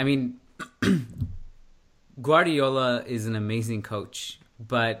 I mean, Guardiola is an amazing coach,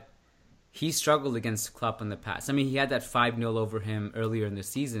 but he struggled against Klopp in the past. I mean, he had that 5-0 over him earlier in the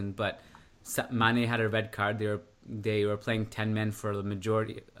season, but Mane had a red card. They were playing 10 men for the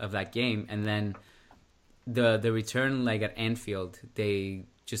majority of that game, and then the return leg at Anfield, they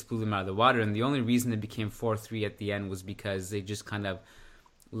just blew them out of the water. And the only reason it became 4-3 at the end was because they just kind of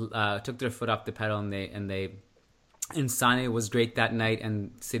took their foot off the pedal, and Sane was great that night,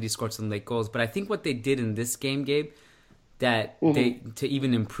 and City scored some late goals. But I think what they did in this game, Gabe, that to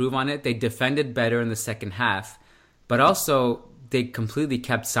even improve on it, they defended better in the second half, but also they completely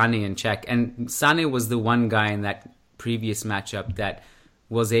kept Sane in check. And Sane was the one guy in that previous matchup that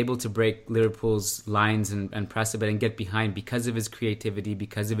was able to break Liverpool's lines and press a bit and get behind because of his creativity,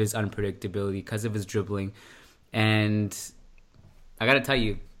 because of his unpredictability, because of his dribbling. And I got to tell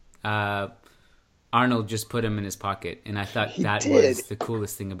you, Arnold just put him in his pocket, and I thought was the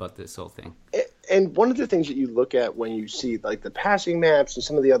coolest thing about this whole thing. And one of the things that you look at when you see like the passing maps and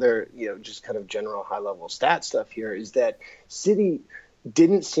some of the other, just kind of general high level stat stuff here is that City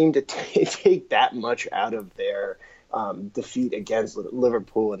didn't seem to take that much out of their defeat against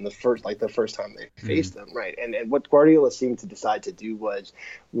Liverpool in the first time they faced them, right? And what Guardiola seemed to decide to do was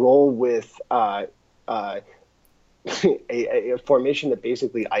roll with a formation that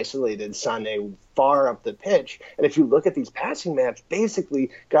basically isolated Sané far up the pitch. And if you look at these passing maps,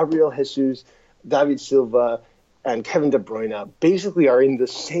 basically Gabriel Jesus, David Silva, and Kevin De Bruyne basically are in the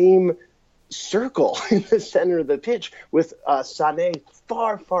same circle in the center of the pitch with Sané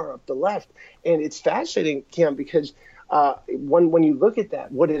far up the left. And it's fascinating, Kiyan, because when you look at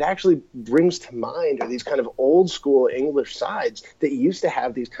that, what it actually brings to mind are these kind of old school English sides that used to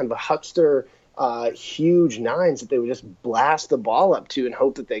have these kind of a huckster, huge nines that they would just blast the ball up to and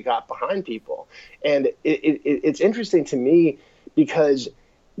hope that they got behind people. And it's interesting to me because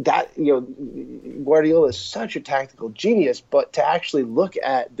that, Guardiola is such a tactical genius, but to actually look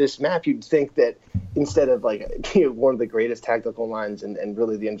at this map, you'd think that instead of one of the greatest tactical minds and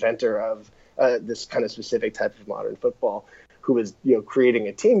really the inventor of this kind of specific type of modern football, who was creating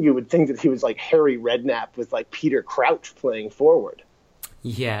a team, you would think that he was like Harry Redknapp with like Peter Crouch playing forward.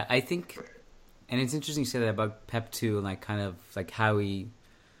 Yeah, I think, and it's interesting you say that about Pep too, and like kind of like how he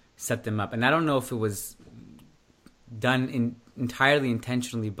set them up. And I don't know if it was done entirely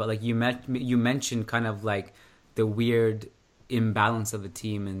intentionally, but like you mentioned kind of like the weird imbalance of the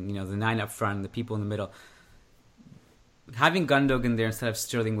team, and the nine up front and the people in the middle. Having Gundogan there instead of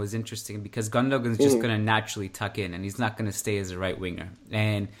Sterling was interesting because Gundogan's just going to naturally tuck in and he's not going to stay as a right winger.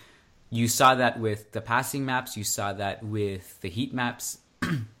 And you saw that with the passing maps, you saw that with the heat maps.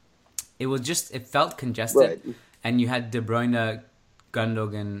 It felt congested, right. And you had De Bruyne,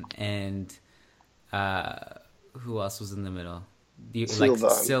 Gundogan, and who else was in the middle?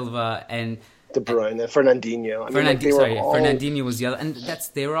 Silva and De Bruyne, Fernandinho. Fernandinho was the other, and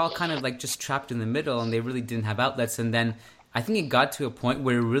they were all kind of like just trapped in the middle, and they really didn't have outlets. And then I think it got to a point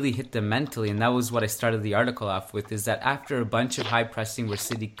where it really hit them mentally, and that was what I started the article off with: is that after a bunch of high pressing where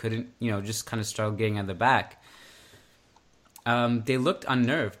City couldn't, just kind of struggle getting at the back, they looked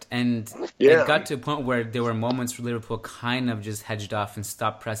unnerved, and it got to a point where there were moments where Liverpool kind of just hedged off and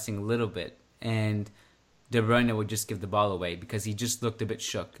stopped pressing a little bit, and De Bruyne would just give the ball away because he just looked a bit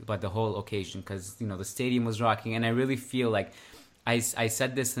shook about the whole occasion because, the stadium was rocking. And I really feel like I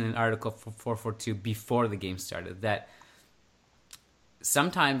said this in an article for 442 before the game started, that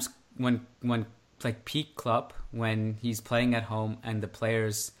sometimes when like peak Klopp, when he's playing at home and the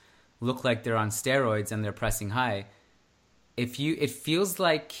players look like they're on steroids and they're pressing high, it feels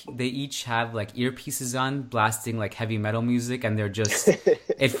like they each have like earpieces on blasting like heavy metal music and they're just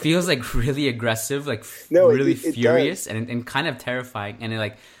it feels like really aggressive, like really furious and kind of terrifying.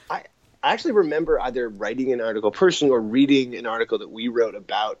 And I actually remember either writing an article personally or reading an article that we wrote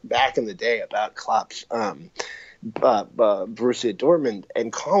about back in the day about Klopp's Borussia Dortmund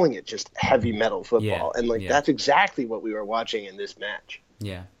and calling it just heavy metal football. And that's exactly what we were watching in this match.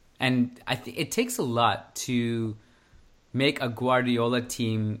 Yeah. And I think it takes a lot to make a Guardiola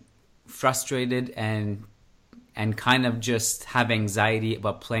team frustrated and kind of just have anxiety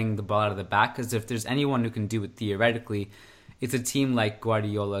about playing the ball out of the back. Because if there's anyone who can do it theoretically, it's a team like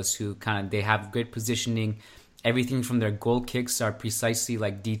Guardiola's who they have great positioning. Everything from their goal kicks are precisely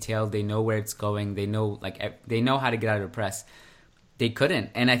like detailed. They know where it's going. They know how to get out of press. They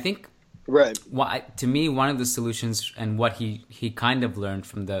couldn't, and I think to me one of the solutions and what he kind of learned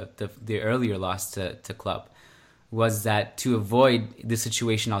from the earlier loss to Klopp was that to avoid the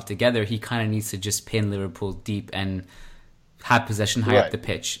situation altogether, he kind of needs to just pin Liverpool deep and have possession high up the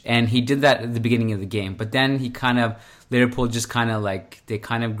pitch. And he did that at the beginning of the game. But then Liverpool just they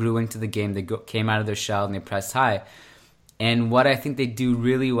grew into the game. They came out of their shell and they pressed high. And what I think they do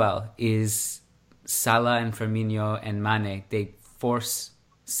really well is Salah and Firmino and Mane, they force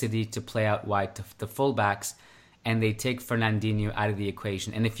City to play out wide to the fullbacks, and they take Fernandinho out of the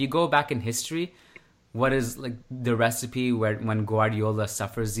equation. And if you go back in history, what is like the recipe when Guardiola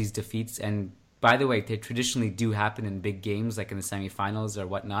suffers these defeats? And by the way, they traditionally do happen in big games, like in the semifinals or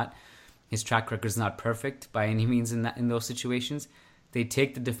whatnot. His track record is not perfect by any means in those situations. They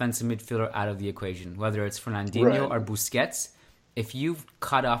take the defensive midfielder out of the equation, whether it's Fernandinho or Busquets. If you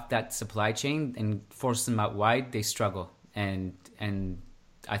cut off that supply chain and force them out wide, they struggle. And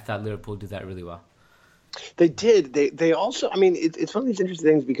I thought Liverpool did that really well. They did. They also, I mean, it's one of these interesting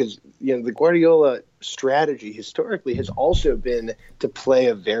things because, the Guardiola strategy historically has also been to play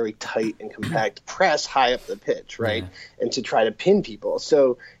a very tight and compact press high up the pitch, right? Yeah. And to try to pin people.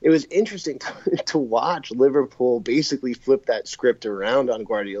 So it was interesting to watch Liverpool basically flip that script around on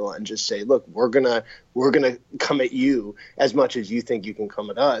Guardiola and just say, look, we're gonna come at you as much as you think you can come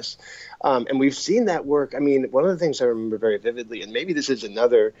at us. And we've seen that work. I mean, one of the things I remember very vividly, and maybe this is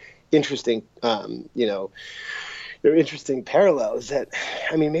another interesting, they're interesting parallels that,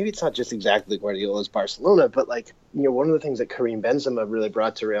 I mean, maybe it's not just exactly Guardiola's Barcelona, but like, one of the things that Karim Benzema really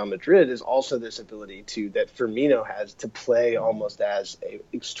brought to Real Madrid is also this ability that Firmino has to play almost as a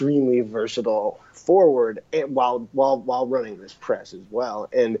extremely versatile forward while running this press as well.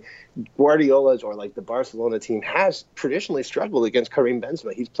 And Guardiola's, or like the Barcelona team, has traditionally struggled against Karim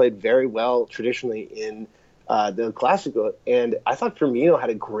Benzema. He's played very well traditionally in the Clásico, and I thought Firmino had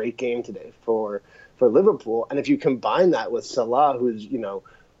a great game today for Liverpool. And if you combine that with Salah, who's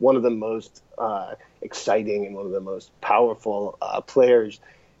one of the most exciting and one of the most powerful players,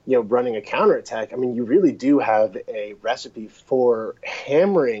 running a counterattack, I mean, you really do have a recipe for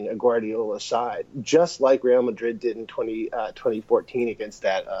hammering a Guardiola side, just like Real Madrid did in 2014 against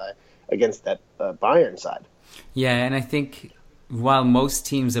that Bayern side. Yeah, and I think while most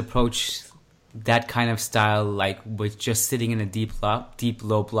teams approach that kind of style like with just sitting in a deep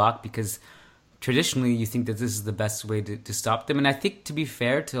low block, because traditionally you think that this is the best way to stop them. And I think, to be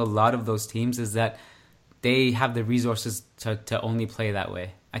fair to a lot of those teams, is that they have the resources to only play that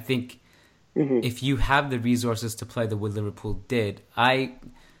way. I think if you have the resources to play the way Liverpool did, I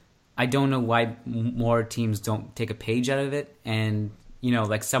don't know why more teams don't take a page out of it. And,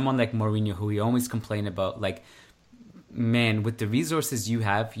 like someone like Mourinho, who we always complain about, like, man, with the resources you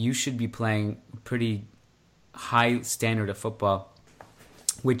have, you should be playing pretty high standard of football,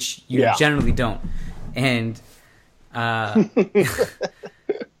 which you generally don't. And and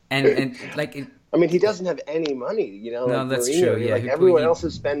like, I mean, he doesn't have any money, No, like that's Mourinho. true. Yeah, like everyone else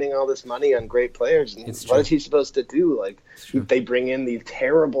is spending all this money on great players, and what is he supposed to do? Like, they bring in these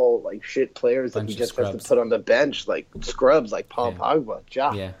terrible, like, shit players that he just has to put on the bench, like scrubs, like Paul Pogba.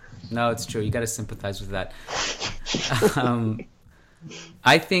 Yeah, no, it's true. You got to sympathize with that.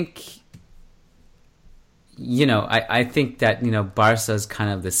 I think, I think that Barca's kind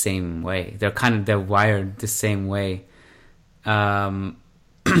of the same way. They're wired the same way.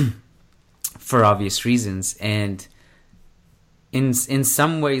 For obvious reasons, and in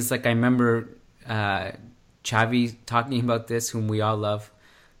some ways, like I remember Xavi talking about this, whom we all love,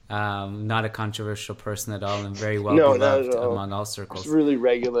 not a controversial person at all, and very well beloved among all circles. Just really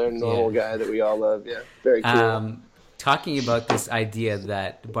regular, normal guy that we all love. Yeah, very cool. Talking about this idea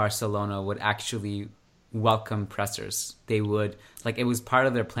that Barcelona would actually welcome pressers. They would, like, it was part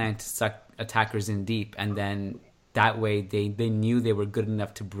of their plan to suck attackers in deep, and then that way they knew they were good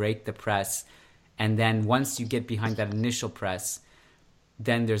enough to break the press. And then once you get behind that initial press,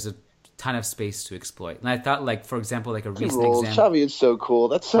 then there's a ton of space to exploit. And I thought, like, for example, like a recent example. Xavi is so cool.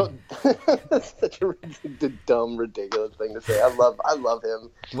 That's such a dumb, ridiculous thing to say. I love him.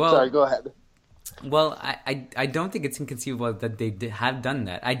 Well, sorry, go ahead. Well, I don't think it's inconceivable that they have done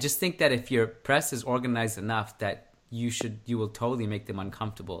that. I just think that if your press is organized enough, that you will totally make them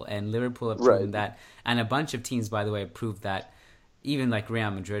uncomfortable. And Liverpool have proven that. And a bunch of teams, by the way, have proved that. Even like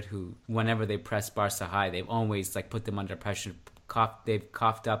Real Madrid, who whenever they press Barca high, they've always like put them under pressure. They've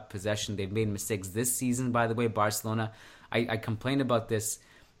coughed up possession. They've made mistakes this season, by the way. Barcelona, I complained about this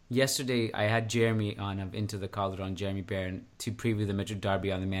yesterday. I had Jeremy on of Into the Calderon, Jeremy Barron, to preview the Madrid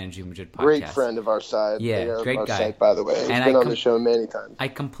derby on the Managing Madrid podcast. Great friend of our side. Yeah, great guy. Site, by the way. He's been on the show many times. I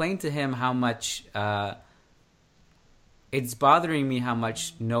complained to him how much it's bothering me how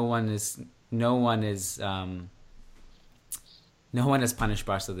much no one has punished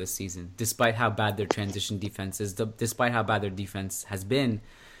Barca this season, despite how bad their transition defense is, despite how bad their defense has been.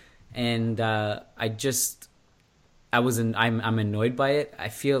 And I'm annoyed by it. I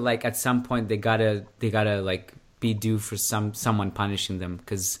feel like at some point they gotta like be due for someone punishing them,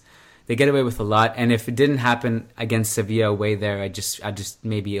 because they get away with a lot. And if it didn't happen against Sevilla away there, I just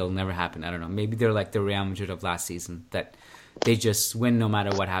maybe it'll never happen. I don't know. Maybe they're like the Real Madrid of last season, that they just win no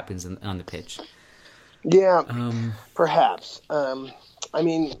matter what happens on the pitch. Yeah, perhaps. I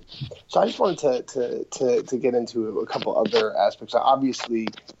mean, so I just wanted to get into a couple other aspects. Obviously,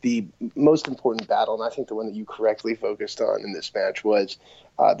 the most important battle, and I think the one that you correctly focused on in this match, was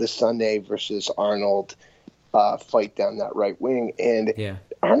the Sunday versus Arnold fight down that right wing. And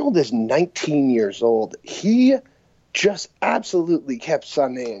Arnold is 19 years old. He just absolutely kept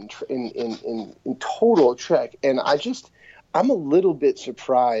Sunday in total check. And I'm a little bit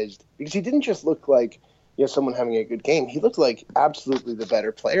surprised, because he didn't just look like someone having a good game. He looked like absolutely the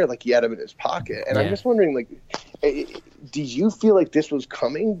better player, like he had him in his pocket. And I'm just wondering, like, do you feel like this was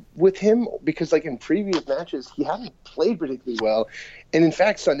coming with him? Because, like, in previous matches, he hadn't played particularly well. And, in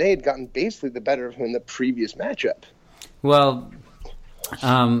fact, Sané had gotten basically the better of him in the previous matchup. Well,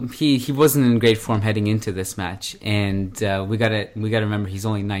 he wasn't in great form heading into this match. And we gotta remember he's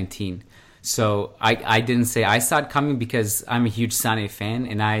only 19. So I didn't say I saw it coming, because I'm a huge Sané fan,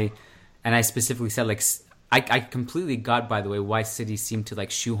 and I specifically said, like, I completely got, by the way, why City seemed to like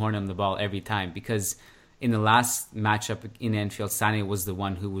shoehorn him the ball every time, because in the last matchup in Anfield, Sané was the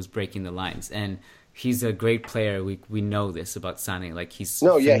one who was breaking the lines, and he's a great player. We know this about Sané. Like, he's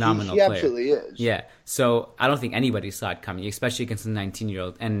a phenomenal player. He absolutely is. Yeah. So I don't think anybody saw it coming, especially against a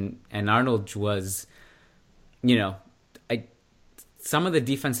 19-year-old. And Arnold was, some of the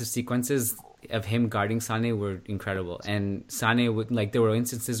defensive sequences of him guarding Sané were incredible. And Sané would, like, there were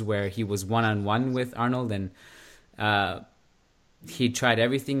instances where he was one-on-one with Arnold, and he tried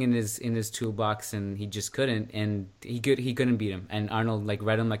everything in his toolbox, and he just couldn't, and he couldn't beat him. And Arnold like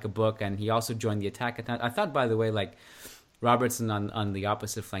read him like a book, and he also joined the attack. I thought, by the way, like, Robertson on the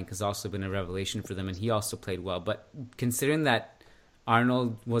opposite flank has also been a revelation for them, and he also played well. But considering that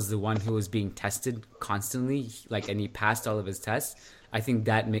Arnold was the one who was being tested constantly, like, and he passed all of his tests, I think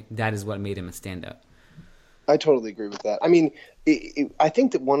that is what made him a standout. I totally agree with that. I mean, I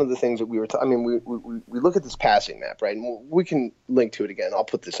think that one of the things that we were we look at this passing map, right? And we can link to it again. I'll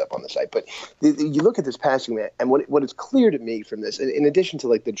put this up on the site. But you look at this passing map, and what is clear to me from this, in addition to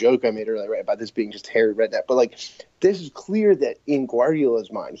like the joke I made earlier, right, about this being just hairy redneck, but like this is clear that in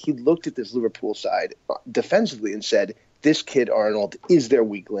Guardiola's mind, he looked at this Liverpool side defensively and said, this kid Arnold is their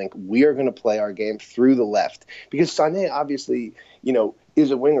weak link. We are going to play our game through the left, because Sané obviously,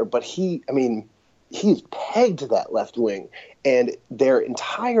 is a winger, but he's pegged to that left wing, and their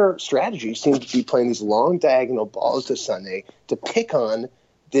entire strategy seems to be playing these long diagonal balls to Sané to pick on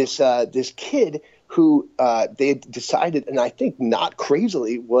this kid who they had decided, and I think not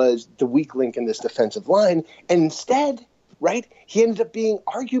crazily, was the weak link in this defensive line. And instead, right, he ended up being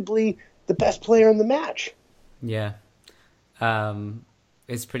arguably the best player in the match. Yeah.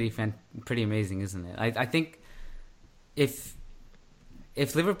 It's pretty amazing, isn't it? I think if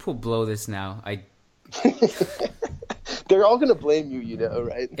Liverpool blow this now, they're all going to blame you,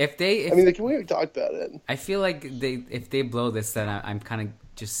 right? Can we even talk about it? I feel like if they blow this, then I'm kind of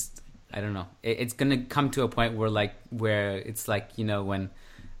just, I don't know. It's going to come to a point where it's like,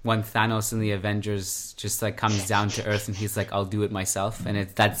 when Thanos in the Avengers just like comes down to earth and he's like, I'll do it myself, and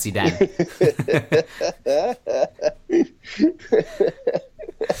that's Zidane.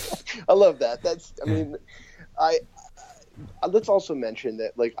 I love that. Let's also mention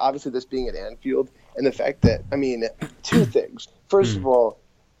that, like, obviously this being at Anfield, and the fact that, two things. First of all,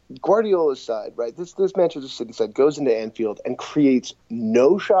 Guardiola's side, right? This Manchester City side goes into Anfield and creates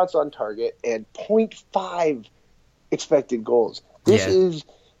no shots on target and 0.5 expected goals.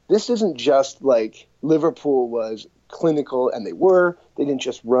 This isn't just like Liverpool was clinical, and they didn't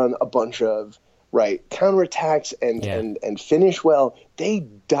just run a bunch of counterattacks and finish well. They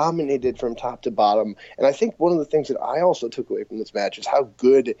dominated from top to bottom. And I think one of the things that I also took away from this match is how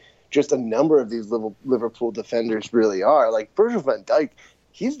good just a number of these Liverpool defenders really are. Like Virgil van Dijk,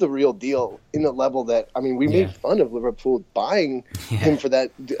 he's the real deal in a level that, we made fun of Liverpool buying him for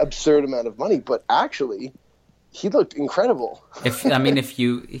that absurd amount of money, but actually he looked incredible. If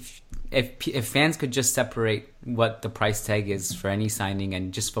fans could just separate what the price tag is for any signing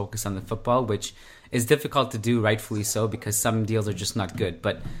and just focus on the football, which is difficult to do, rightfully so, because some deals are just not good.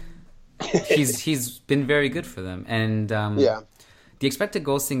 But he's been very good for them, and the expected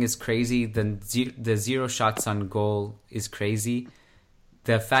goals thing is crazy. The 0 shots on goal is crazy.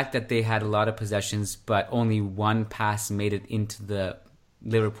 The fact that they had a lot of possessions, but only one pass made it into the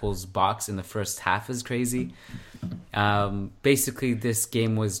Liverpool's box in the first half is crazy. Basically, this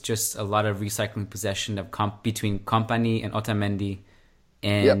game was just a lot of recycling possession of between Kompany and Otamendi,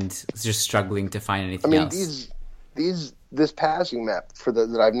 and just struggling to find anything else. This passing map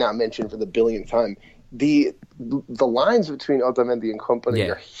that I've now mentioned for the billionth time, the lines between Otamendi and Kompany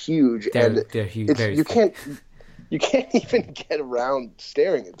are huge. They're huge. You can't even get around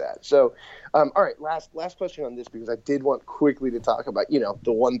staring at that. So, all right, last question on this, because I did want quickly to talk about,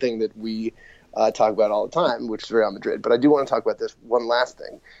 the one thing that we talk about all the time, which is Real Madrid. But I do want to talk about this one last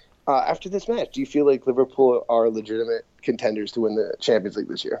thing. After this match, do you feel like Liverpool are legitimate contenders to win the Champions League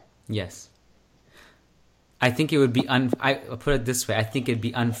this year? Yes. I think it would be I'll put it this way. I think it'd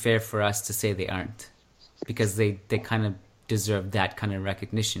be unfair for us to say they aren't, because they kind of deserve that kind of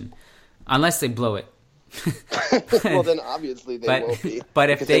recognition, unless they blow it. Well, then obviously they won't be. But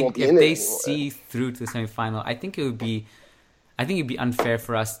if they see through to the semifinal, I think it'd be unfair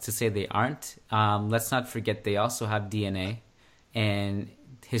for us to say they aren't. Let's not forget they also have DNA, and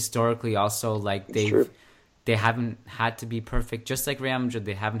historically also, like, they haven't had to be perfect. Just like Real Madrid,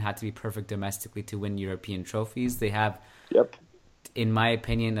 they haven't had to be perfect domestically to win European trophies. They have, in my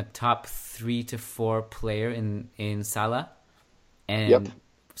opinion, a top 3 to 4 player in Salah, and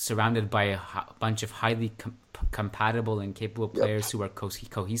surrounded by a bunch of highly compatible and capable players who are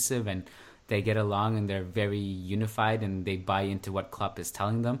cohesive, and they get along and they're very unified and they buy into what Klopp is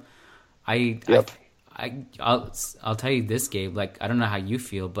telling them. I'll tell you this, Gabe. Like, I don't know how you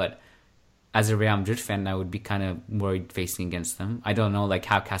feel, but as a Real Madrid fan, I would be kind of worried facing against them. I don't know, like,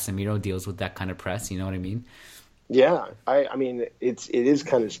 how Casemiro deals with that kind of press. You know what I mean? Yeah, I mean, it is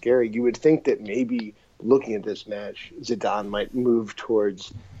kind of scary. You would think that maybe looking at this match, Zidane might move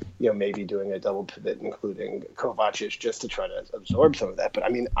towards, maybe doing a double pivot, including Kovacic, just to try to absorb some of that. But I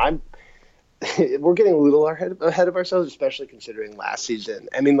mean, we're getting a little ahead of ourselves, especially considering last season.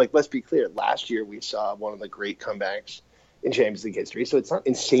 I mean, like, let's be clear. Last year we saw one of the great comebacks in Champions League history, so it's not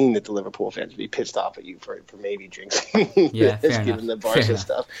insane that the Liverpool fans would be pissed off at you for maybe jinxing this, given the Barca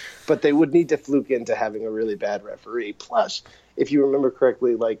stuff. But they would need to fluke into having a really bad referee. Plus, if you remember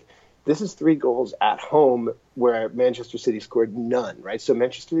correctly, like, this is 3 goals at home where Manchester City scored none, right? So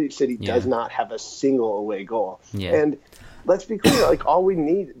Manchester City does not have a single away goal. Yeah. And let's be clear, like, all we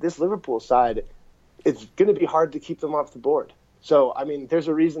need, this Liverpool side, it's going to be hard to keep them off the board. So, I mean, there's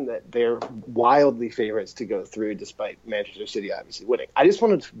a reason that they're wildly favorites to go through, despite Manchester City obviously winning. I just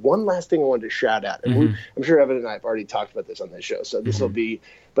wanted one last thing I wanted to shout out. And I'm sure Evan and I have already talked about this on this show, so this will be,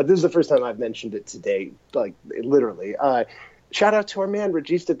 but this is the first time I've mentioned it today, like, literally. Shout out to our man,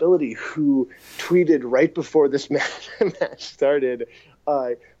 Regis Stability, who tweeted right before this match started,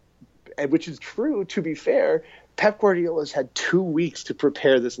 which is true, to be fair. Pep Guardiola's had 2 weeks to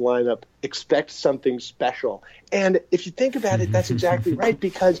prepare this lineup. Expect something special. And if you think about it, that's exactly right,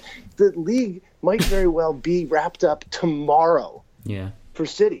 because the league might very well be wrapped up tomorrow for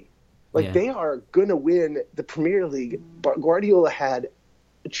City. Like, they are going to win the Premier League. But Guardiola had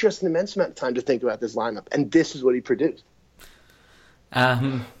just an immense amount of time to think about this lineup, and this is what he produced.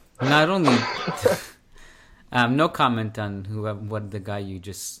 Not only... no comment on what the guy you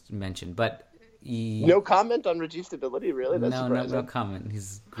just mentioned, but... No comment on Regis Stability, really? That's surprising. No comment.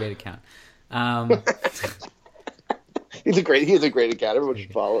 He's a great account. He's a great account. Everyone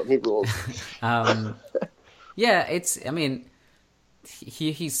should follow him. He rules.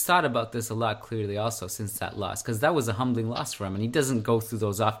 He's thought about this a lot clearly also since that loss, because that was a humbling loss for him, and he doesn't go through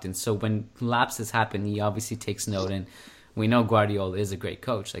those often. So when lapses happen, he obviously takes note, and we know Guardiola is a great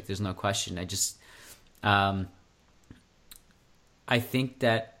coach. Like, there's no question. I think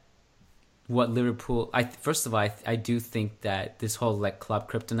that what Liverpool, first of all, I do think that this whole, like, club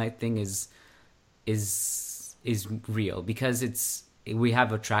kryptonite thing is real, because we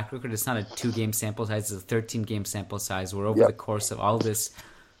have a track record. It's not a 2-game sample size; it's a 13-game sample size. Where over the course of all this,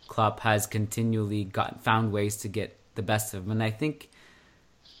 Klopp has continually found ways to get the best of him, and I think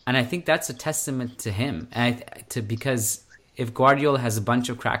that's a testament to him, because if Guardiola has a bunch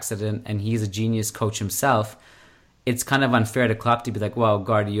of cracks at it and he's a genius coach himself, it's kind of unfair to Klopp to be like, well,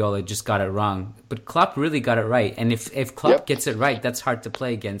 Guardiola just got it wrong. But Klopp really got it right. And if Klopp gets it right, that's hard to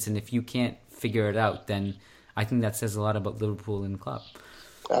play against. And if you can't figure it out, then I think that says a lot about Liverpool and Klopp.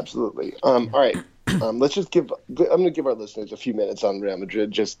 Absolutely. All right. Let's just I'm going to give our listeners a few minutes on Real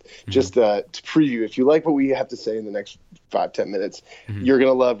Madrid just to preview. If you like what we have to say in the next 5-10 minutes, you're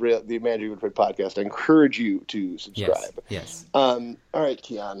going to love the Managing Madrid podcast. I encourage you to subscribe. Yes. All right,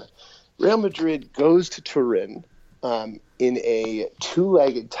 Kiyan. Real Madrid goes to Turin in a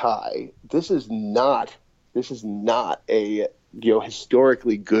 2-legged tie. This is not a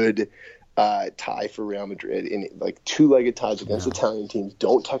historically good tie for Real Madrid. In, like, 2-legged ties against Italian teams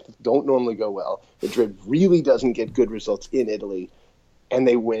don't normally go well. Madrid really doesn't get good results in Italy, and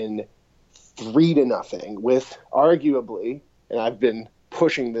they win 3-0 with arguably, and I've been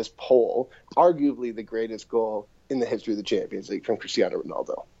pushing this poll, arguably the greatest goal in the history of the Champions League from Cristiano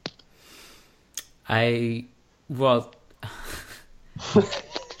Ronaldo. Well,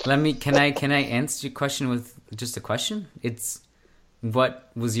 can I answer your question with just a question? What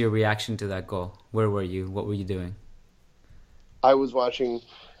was your reaction to that goal? Where were you? What were you doing? I was watching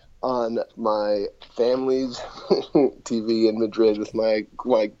on my family's TV in Madrid with my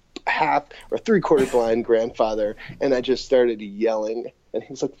half or 3/4 blind grandfather, and I just started yelling, and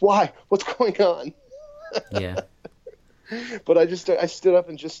he was like, "Why? What's going on?" Yeah. But I stood up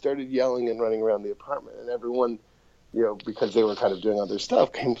and just started yelling and running around the apartment, and everyone, because they were kind of doing other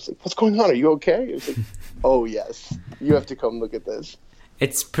stuff, came and was like, "What's going on? Are you okay?" It was like, "Oh yes, you have to come look at this."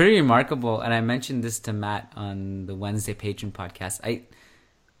 It's pretty remarkable, and I mentioned this to Matt on the Wednesday Patron podcast.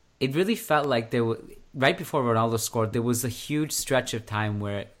 It really felt like right before Ronaldo scored, there was a huge stretch of time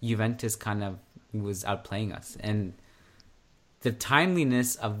where Juventus kind of was outplaying us, and the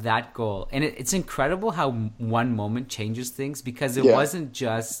timeliness of that goal, and it's incredible how one moment changes things, because it wasn't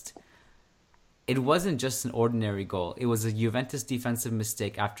just an ordinary goal. It was a Juventus defensive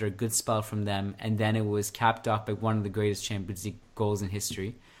mistake after a good spell from them, and then it was capped off by one of the greatest Champions League goals in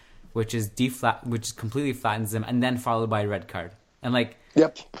history. which is which completely flattens them, and then followed by a red card. And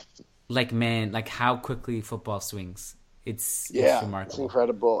Yep. Man, how quickly football swings. It's remarkable. It's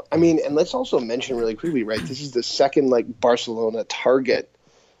incredible. I mean, and let's also mention really quickly, right? This is the second Barcelona target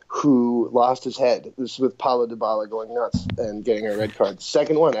who lost his head. This is with Paulo Dybala going nuts and getting a red card.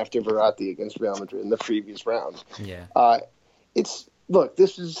 Second one after Verratti against Real Madrid in the previous round. Yeah.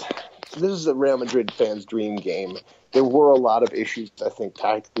 This is a Real Madrid fan's dream game. There were a lot of issues, I think,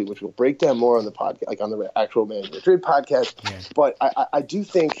 tactically, which we'll break down more on the podcast, on the actual Man Madrid podcast. Yeah. But I do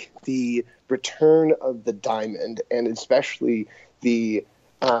think the return of the diamond, and especially the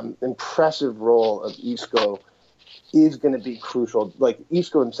impressive role of Isco, is going to be crucial.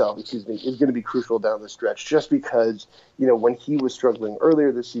 Isco himself, is going to be crucial down the stretch, just because, when he was struggling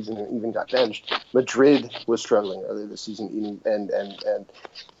earlier this season and even got benched, Madrid was struggling earlier this season, and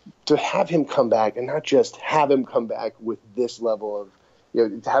to have him come back, and not just have him come back with this level of,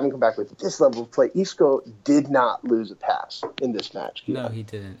 to have him come back with this level of play. Isco did not lose a pass in this match. No, he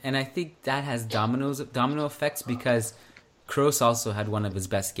didn't. And I think that has domino effects, because Kroos also had one of his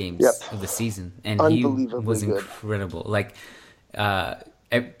best games of the season, and he was incredible.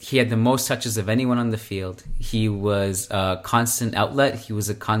 He had the most touches of anyone on the field. He was a constant outlet. He was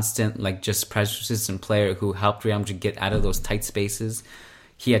a constant, just pressure-resistant player who helped Real Madrid get out of those tight spaces.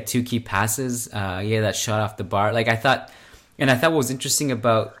 He had 2 key passes. He had that shot off the bar. I thought what was interesting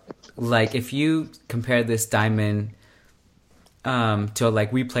about, if you compare this diamond to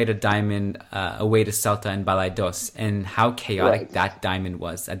we played a diamond away to Celta and Balaidos, and how chaotic that diamond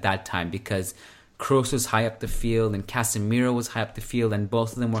was at that time, because Kroos was high up the field and Casemiro was high up the field, and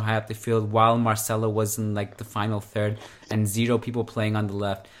both of them were high up the field while Marcelo was in the final third, and 0 people playing on the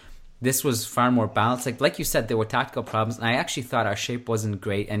left. This was far more balanced. Like you said, there were tactical problems, and I actually thought our shape wasn't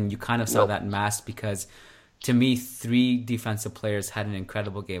great, and you kind of saw that masked, because to me, 3 defensive players had an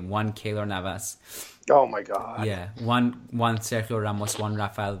incredible game. 1, Keylor Navas. Oh my God. Yeah, one Sergio Ramos, 1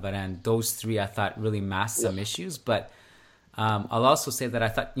 Rafael Varane. Those 3 I thought really masked some issues, but I'll also say that I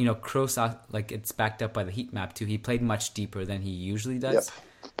thought, Kroos, it's backed up by the heat map too. He played much deeper than he usually does,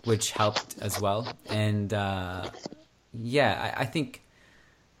 which helped as well. And I think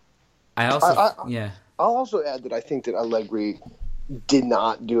I'll also add that I think that Allegri did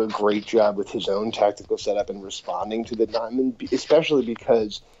not do a great job with his own tactical setup and responding to the diamond, especially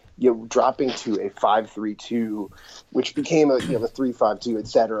because dropping to a 5-3-2, which became a 3-5-2,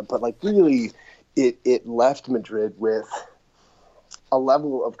 etc. But really, it left Madrid with a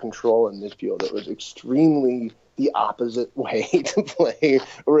level of control in midfield that was extremely the opposite way to play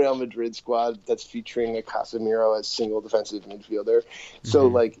a Real Madrid squad that's featuring a Casemiro as single defensive midfielder. Mm-hmm.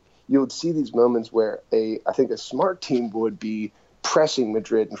 So you would see these moments where I think a smart team would be pressing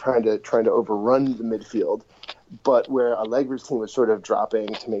Madrid and trying to overrun the midfield, but where Allegri's team was sort of dropping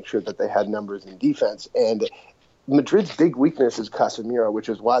to make sure that they had numbers in defense. And Madrid's big weakness is Casemiro, which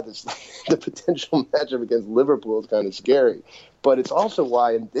is why the potential matchup against Liverpool is kind of scary. But it's also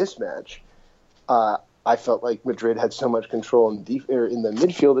why in this match, I felt like Madrid had so much control in the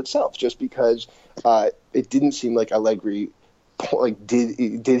midfield itself, just because it didn't seem like Allegri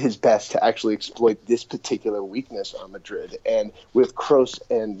did his best to actually exploit this particular weakness on Madrid. And with Kroos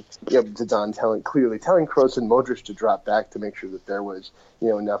and Zidane clearly telling Kroos and Modric to drop back to make sure that there was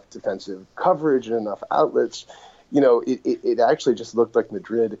enough defensive coverage and enough outlets, it actually just looked like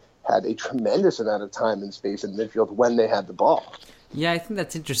Madrid had a tremendous amount of time and space in midfield when they had the ball. Yeah, I think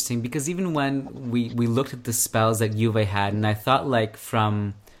that's interesting, because even when we looked at the spells that Juve had, and I thought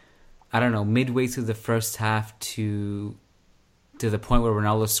from, I don't know, midway through the first half to the point where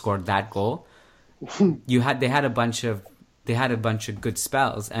Ronaldo scored that goal, they had a bunch of good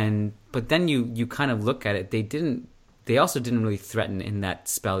spells, but then you kind of look at it, they also didn't really threaten in that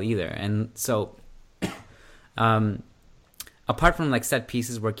spell either. And so apart from set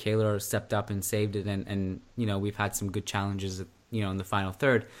pieces where Keylor stepped up and saved it, and we've had some good challenges in the final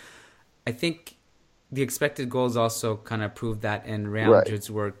third, I think the expected goals also kind of proved that, and Real Madrid's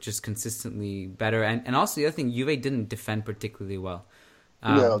work just consistently better. And also the other thing, Juve didn't defend particularly well.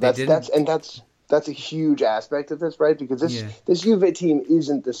 No, that's a huge aspect of this, right? Because this Juve team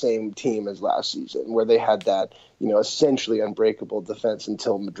isn't the same team as last season, where they had that essentially unbreakable defense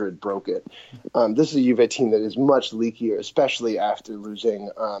until Madrid broke it. This is a Juve team that is much leakier, especially after losing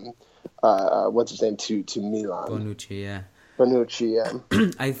what's his name to Milan. Bonucci, yeah.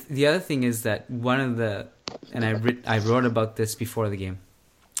 The other thing is that I wrote about this before the game.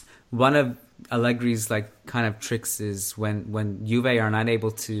 One of Allegri's kind of tricks is when Juve are not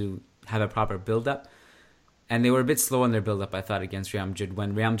able to have a proper build-up, and they were a bit slow in their build-up, I thought, against Real Madrid,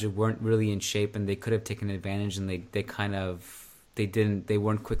 when Real Madrid weren't really in shape and they could have taken advantage, and they kind of they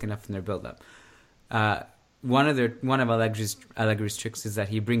weren't quick enough in their build up. One of Allegri's tricks is that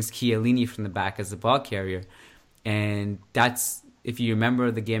he brings Chiellini from the back as the ball carrier, and that's, if you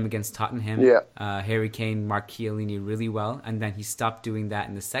remember the game against Tottenham, Harry Kane marked Chiellini really well, and then he stopped doing that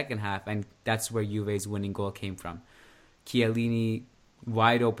in the second half, and that's where Juve's winning goal came from. Chiellini,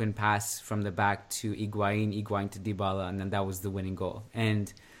 wide open pass from the back to Higuain to Dybala, and then that was the winning goal.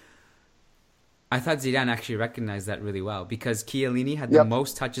 And I thought Zidane actually recognized that really well, because Chiellini had the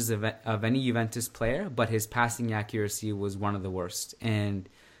most touches of any Juventus player, but his passing accuracy was one of the worst. And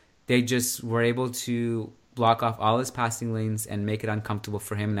they just were able to block off all his passing lanes and make it uncomfortable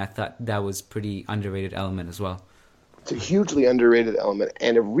for him. And I thought that was pretty underrated element as well. It's a hugely underrated element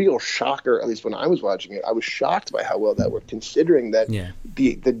and a real shocker, at least when I was watching it. I was shocked by how well that worked, considering that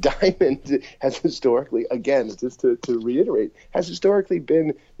the diamond has historically, again, just to reiterate, has historically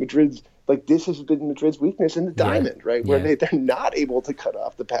been Madrid's, like, this has been Madrid's weakness in the diamond, right? Where they're not able to cut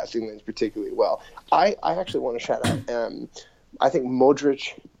off the passing lanes particularly well. I actually want to shout out, I think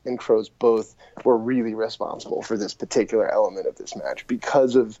Modric and Kroos both were really responsible for this particular element of this match,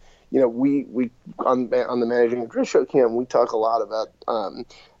 because of, we on the Managing Madrid show, Kiyan, we talk a lot about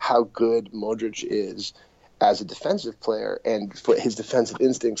how good Modric is as a defensive player and for his defensive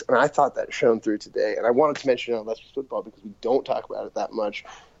instincts, and I thought that shone through today. And I wanted to mention it on Let's Play Football because we don't talk about it that much,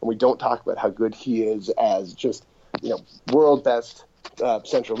 and we don't talk about how good he is as just world best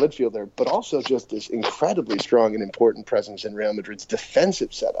central midfielder, but also just this incredibly strong and important presence in Real Madrid's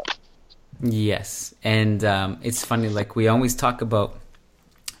defensive setup. Yes, and it's funny, like, we always talk about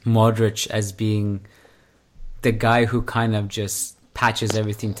Modric as being the guy who kind of just patches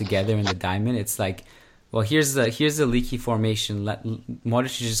everything together in the diamond. It's like, well, here's the leaky formation. Modric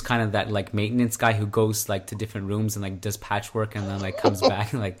is just kind of that, like, maintenance guy who goes, like, to different rooms and, like, does patchwork and then, like, comes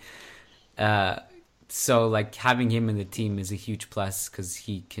back. Like, so, like, having him in the team is a huge plus because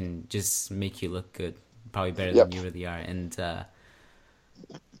he can just make you look good, probably better than you really are. And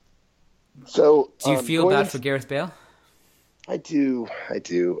so, do you feel bad for Gareth Bale? I do. I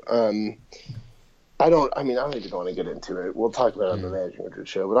don't even want to get into it. We'll talk about it on the Managing Madrid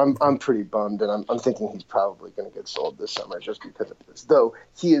show, but I'm pretty bummed, and I'm thinking he's probably going to get sold this summer just because of this. Though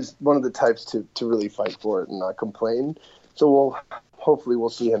he is one of the types to really fight for it and not complain. So hopefully we'll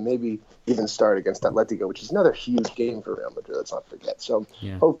see him maybe even start against Atletico, which is another huge game for Real Madrid. Let's not forget. So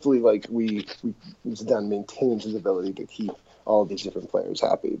hopefully, like, Zidane maintains his ability to keep all of these different players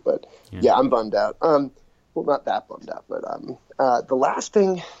happy. But I'm bummed out. Well, not that bummed out, but the last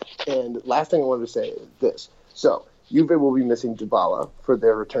thing I wanted to say is this. So, Juve will be missing Dybala for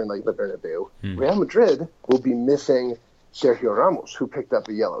their return leg at the Bernabeu. Real Madrid will be missing Sergio Ramos, who picked up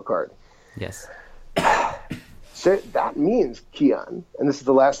a yellow card. Yes. So that means, Kiyan, and this is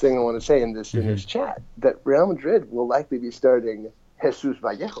the last thing I want to say in this chat, that Real Madrid will likely be starting Jesus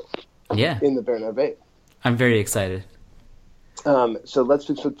Vallejo in the Bernabeu. I'm very excited. So Let's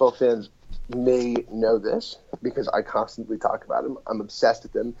Fix Football fans may know this because I constantly talk about him. I'm obsessed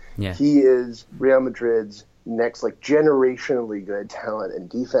with him. Yeah. He is Real Madrid's next, like, generationally good talent and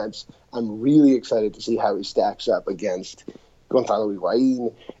defense. I'm really excited to see how he stacks up against Gonzalo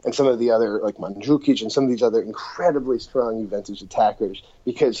Higuain and some of the other, like Mandzukic and some of these other incredibly strong Juventus attackers,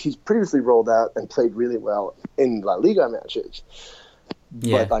 because he's previously rolled out and played really well in La Liga matches.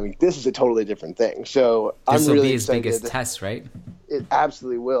 Yeah. But I mean, this is a totally different thing. So this I'm really will be his excited. biggest test, right? It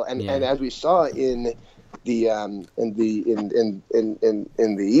absolutely will, and as we saw in the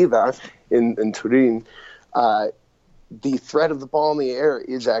IVA in Turin, the threat of the ball in the air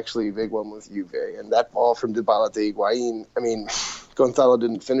is actually a big one with Juve, and that ball from Dybala to Higuain. I mean, Gonzalo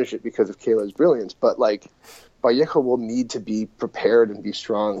didn't finish it because of Kayla's brilliance, but, like, Vallejo will need to be prepared and be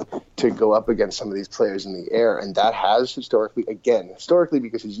strong to go up against some of these players in the air, and that has historically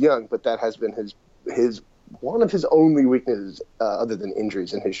because he's young, but that has been his one of his only weaknesses other than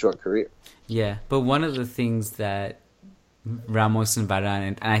injuries in his short career. Yeah, but one of the things that Ramos and Varane,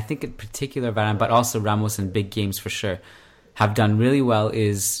 and I think in particular Varane, but also Ramos in big games for sure, have done really well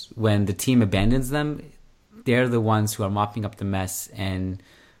is when the team abandons them, they're the ones who are mopping up the mess and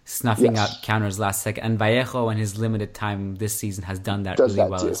snuffing out counters last second. And Vallejo in his limited time this season has done that really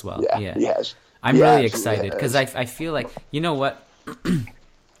well as well. Yeah, he has. I'm really excited because I feel like, you know what?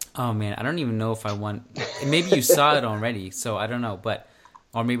 Oh man, I don't even know if I want. Maybe you saw it already, so I don't know. But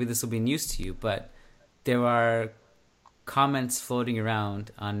or maybe this will be news to you. But there are comments floating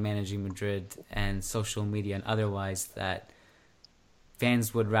around on Managing Madrid and social media and otherwise that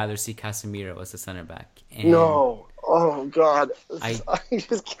fans would rather see Casemiro as a center back. And no, oh God, I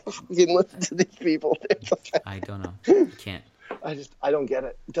just can't listen to these people. I don't know. I can't. I don't get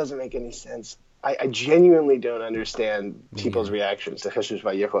it. It doesn't make any sense. I genuinely don't understand people's reactions to Jesus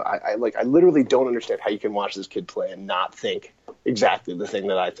Vallejo. I literally don't understand how you can watch this kid play and not think exactly the thing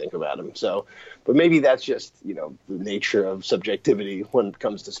that I think about him. So, but maybe that's just, the nature of subjectivity when it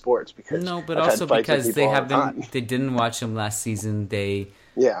comes to sports. Because no, but I've also because they didn't watch him last season. They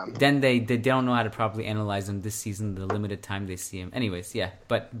don't know how to properly analyze him this season, the limited time they see him. Anyways, yeah.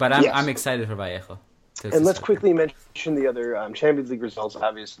 But I'm excited for Vallejo. And let's quickly mention the other Champions League results.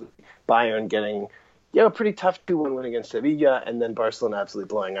 Obviously, Bayern getting a pretty tough 2-1 win against Sevilla, and then Barcelona absolutely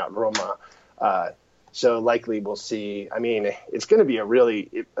blowing out Roma. So likely we'll see. I mean, it's going to be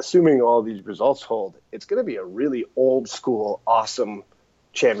assuming all these results hold, it's going to be a really old school, awesome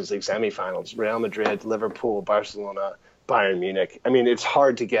Champions League semifinals. Real Madrid, Liverpool, Barcelona, Bayern Munich. I mean, it's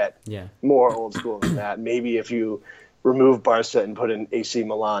hard to get more old school than that. Maybe if you remove Barca and put in AC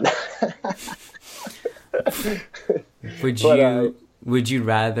Milan. Would you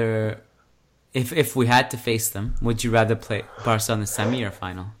rather, if we had to face them, would you rather play Barca in the semi or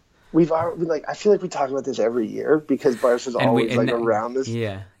final? I feel like we talk about this every year because Barca's always around this.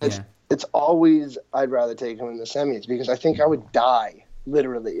 It's always I'd rather take them in the semis because I think I would die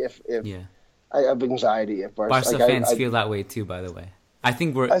literally if I have anxiety if Barca fans feel that way too. By the way, I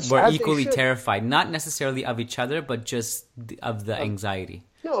think we're equally terrified, not necessarily of each other, but just of the anxiety.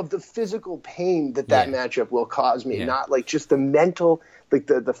 Of the physical pain that matchup will cause me, not like just the mental, like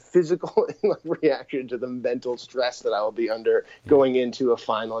the physical reaction to the mental stress that I will be under going into a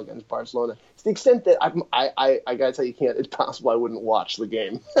final against Barcelona. To the extent that I gotta tell you, Kiyan, it's possible I wouldn't watch the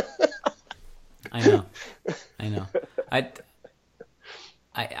game. I know.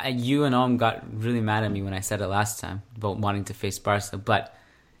 You and Om got really mad at me when I said it last time about wanting to face Barca, but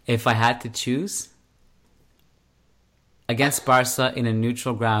if I had to choose against Barca in a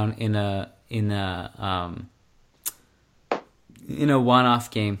neutral ground in a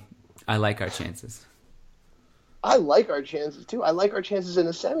one-off game, I like our chances. I like our chances too. I like our chances in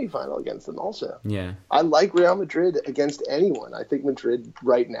a semifinal against them also. Yeah. I like Real Madrid against anyone. I think Madrid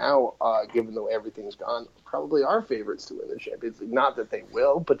right now, given the way everything's gone, probably are favorites to win the Champions League. Not that they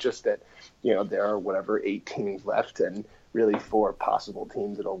will, but just that, there are 8 teams left and really 4 possible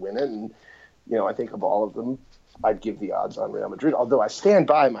teams that'll win it. And, I think of all of them, I'd give the odds on Real Madrid, although I stand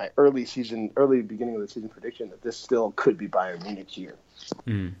by my early beginning of the season prediction that this still could be Bayern Munich here.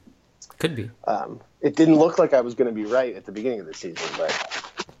 Could be. It didn't look like I was going to be right at the beginning of the season,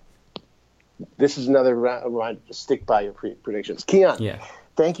 but this is another round to stick by your predictions. Kiyan,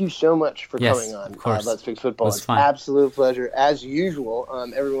 thank you so much for coming on Let's Fix Football. It's an absolute pleasure. As usual,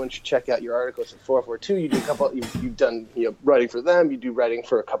 everyone should check out your articles at 442. You do a couple. You've done writing for them. You do writing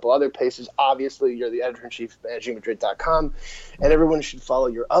for a couple other places. Obviously, you're the editor-in-chief of ManagingMadrid.com. And everyone should follow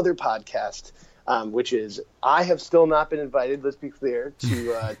your other podcast, which is I have still not been invited, let's be clear, to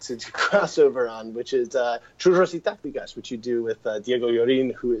crossover on, which is Churros y Tácticas, which you do with Diego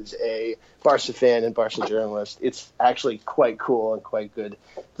Llorin, who is a Barca fan and Barca journalist. It's actually quite cool and quite good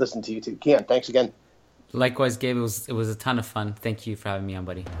to listen to you too. Kiyan, thanks again. Likewise, Gabe, it was a ton of fun. Thank you for having me on,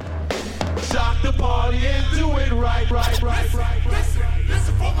 buddy. Shock the party and do it right.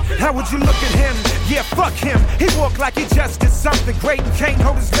 How would you look at him? Yeah, fuck him. He walk like he just did something great and can't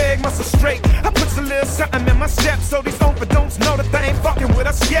hold his leg muscle straight. I put a little something in my step so these overdon'ts know that they ain't fucking with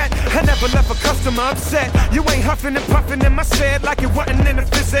us yet. I never left a customer upset. You ain't huffing and puffing in my shed like it wasn't in a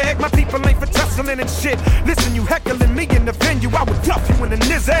phys ed. My people ain't for tussling and shit. Listen, you heckling me in the venue, I would duff you in a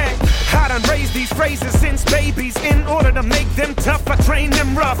nizag. I done raised these phrases since babies in order to make them tough. I train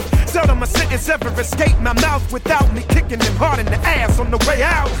them rough. Seldom a sentence ever escape my mouth without me kicking them hard in the ass on the way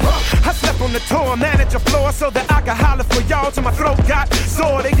out. I slept on the tour manager floor so that I could holler for y'all till my throat got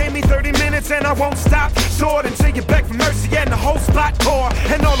sore. They gave me 30 minutes and I won't stop short until you beg for mercy and the whole spot tore.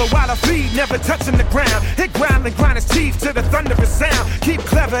 And all the while I feed, never touching the ground. It ground and grind his teeth to the thunderous sound. Keep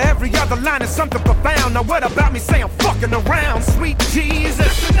clever, every other line is something profound. Now what about me saying I'm fucking around? Sweet Jesus,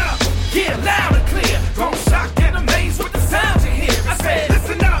 listen up, get loud and clear. Don't shock and amaze with the sound you hear. I said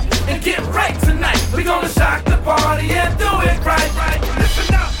listen up and get right tonight. We gonna shock the party and do it right.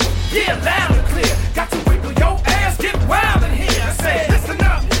 Listen up, get loud and clear. Got to wiggle your ass, get wild in here. I said listen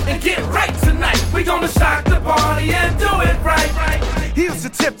up and get right tonight. We gonna shock the party and do it right. He used to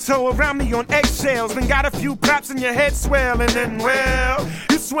tiptoe around me on eggshells, then got a few props in your head swelling, and well,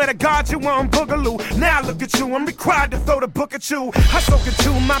 you swear to God you on boogaloo. Now look at you, I'm required to throw the book at you. I soak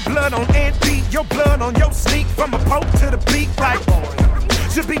into my blood on ant beat, your blood on your sneak, from a poke to the beat, right?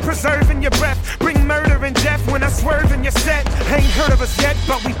 Should be preserving your breath, bring murder and death when I swerve in your set. Ain't heard of us yet,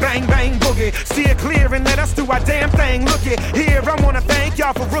 but we bang bang boogie. Steer clear and let us do our damn thing. Look it, here I wanna thank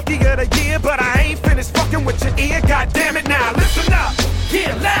y'all for Rookie of the Year, but I ain't finished fucking with your ear. God damn it now, listen up,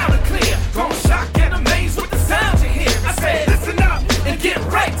 get loud and clear. Don't shout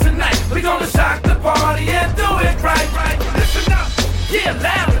We gonna shock the party and do it right. Listen up, yeah,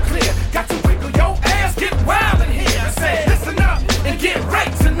 loud and clear. Got to wiggle your ass, get wild in here. I said, listen up and get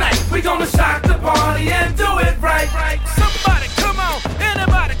right tonight. We gonna shock the party and do it right. Somebody come on,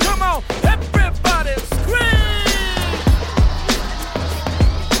 anybody come on, everybody scream.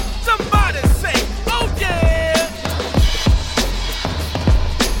 Somebody say, oh yeah.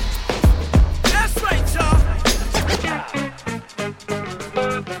 That's right, y'all.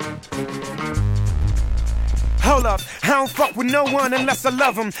 Hold up, I don't fuck with no one unless I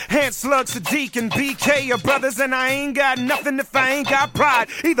love them. Hand slug, Sadiq and BK are brothers, and I ain't got nothing if I ain't got pride.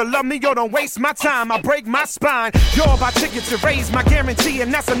 Either love me or don't waste my time, I break my spine. Y'all buy tickets to raise my guarantee,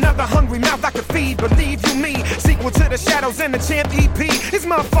 and that's another hungry mouth I could feed, believe you me. Sequel to the Shadows and the Champ EP. These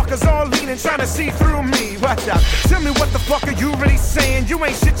motherfuckers all leaning, trying to see through me. Watch out, tell me what the fuck are you really saying? You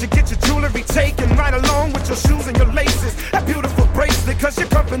ain't shit, you get your jewelry taken right along with your shoes and your laces. That beautiful bracelet, cause your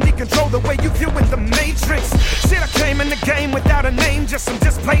company control the way you view in the Matrix. Shit, I came in the game without a name, just some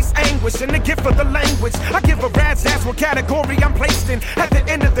displaced anguish and a gift for the language. I give a rat's ass what category I'm placed in. At the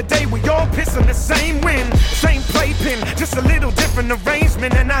end of the day, we all piss in the same wind, same playpen, just a little different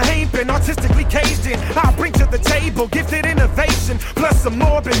arrangement. And I ain't been artistically caged in. I'll bring to the table gifted innovation, plus a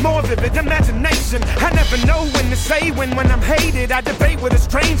more vivid imagination. I never know when to say when I'm hated. I debate with a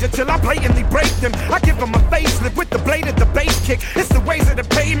stranger till I blatantly break them. I give them a facelift with the blade of the bass kick. It's the ways of the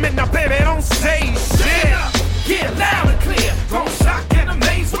pavement, now baby, don't say shit. Yeah, loud and clear. Gon' shock and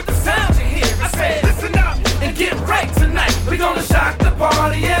amaze with the sound you hear. I said, listen up and get right tonight. We gonna shock the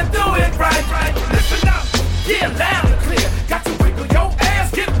party and do it right. Listen up, yeah, loud and clear. Got to wiggle your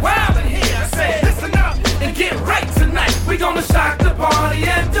ass, get wild in here. I said, listen up and get right tonight. We gonna shock the party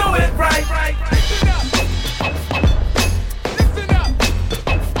and do it right. Listen up. Listen up.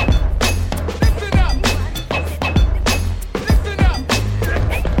 Listen up. Listen up.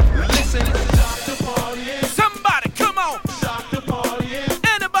 Listen. Shock the party. Somebody come on. Shock the party.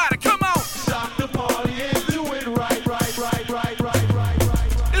 Anybody come on. Shock the party and do it right.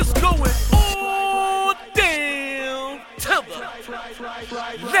 It's going all down to the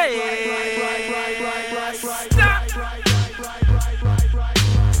left. Stop.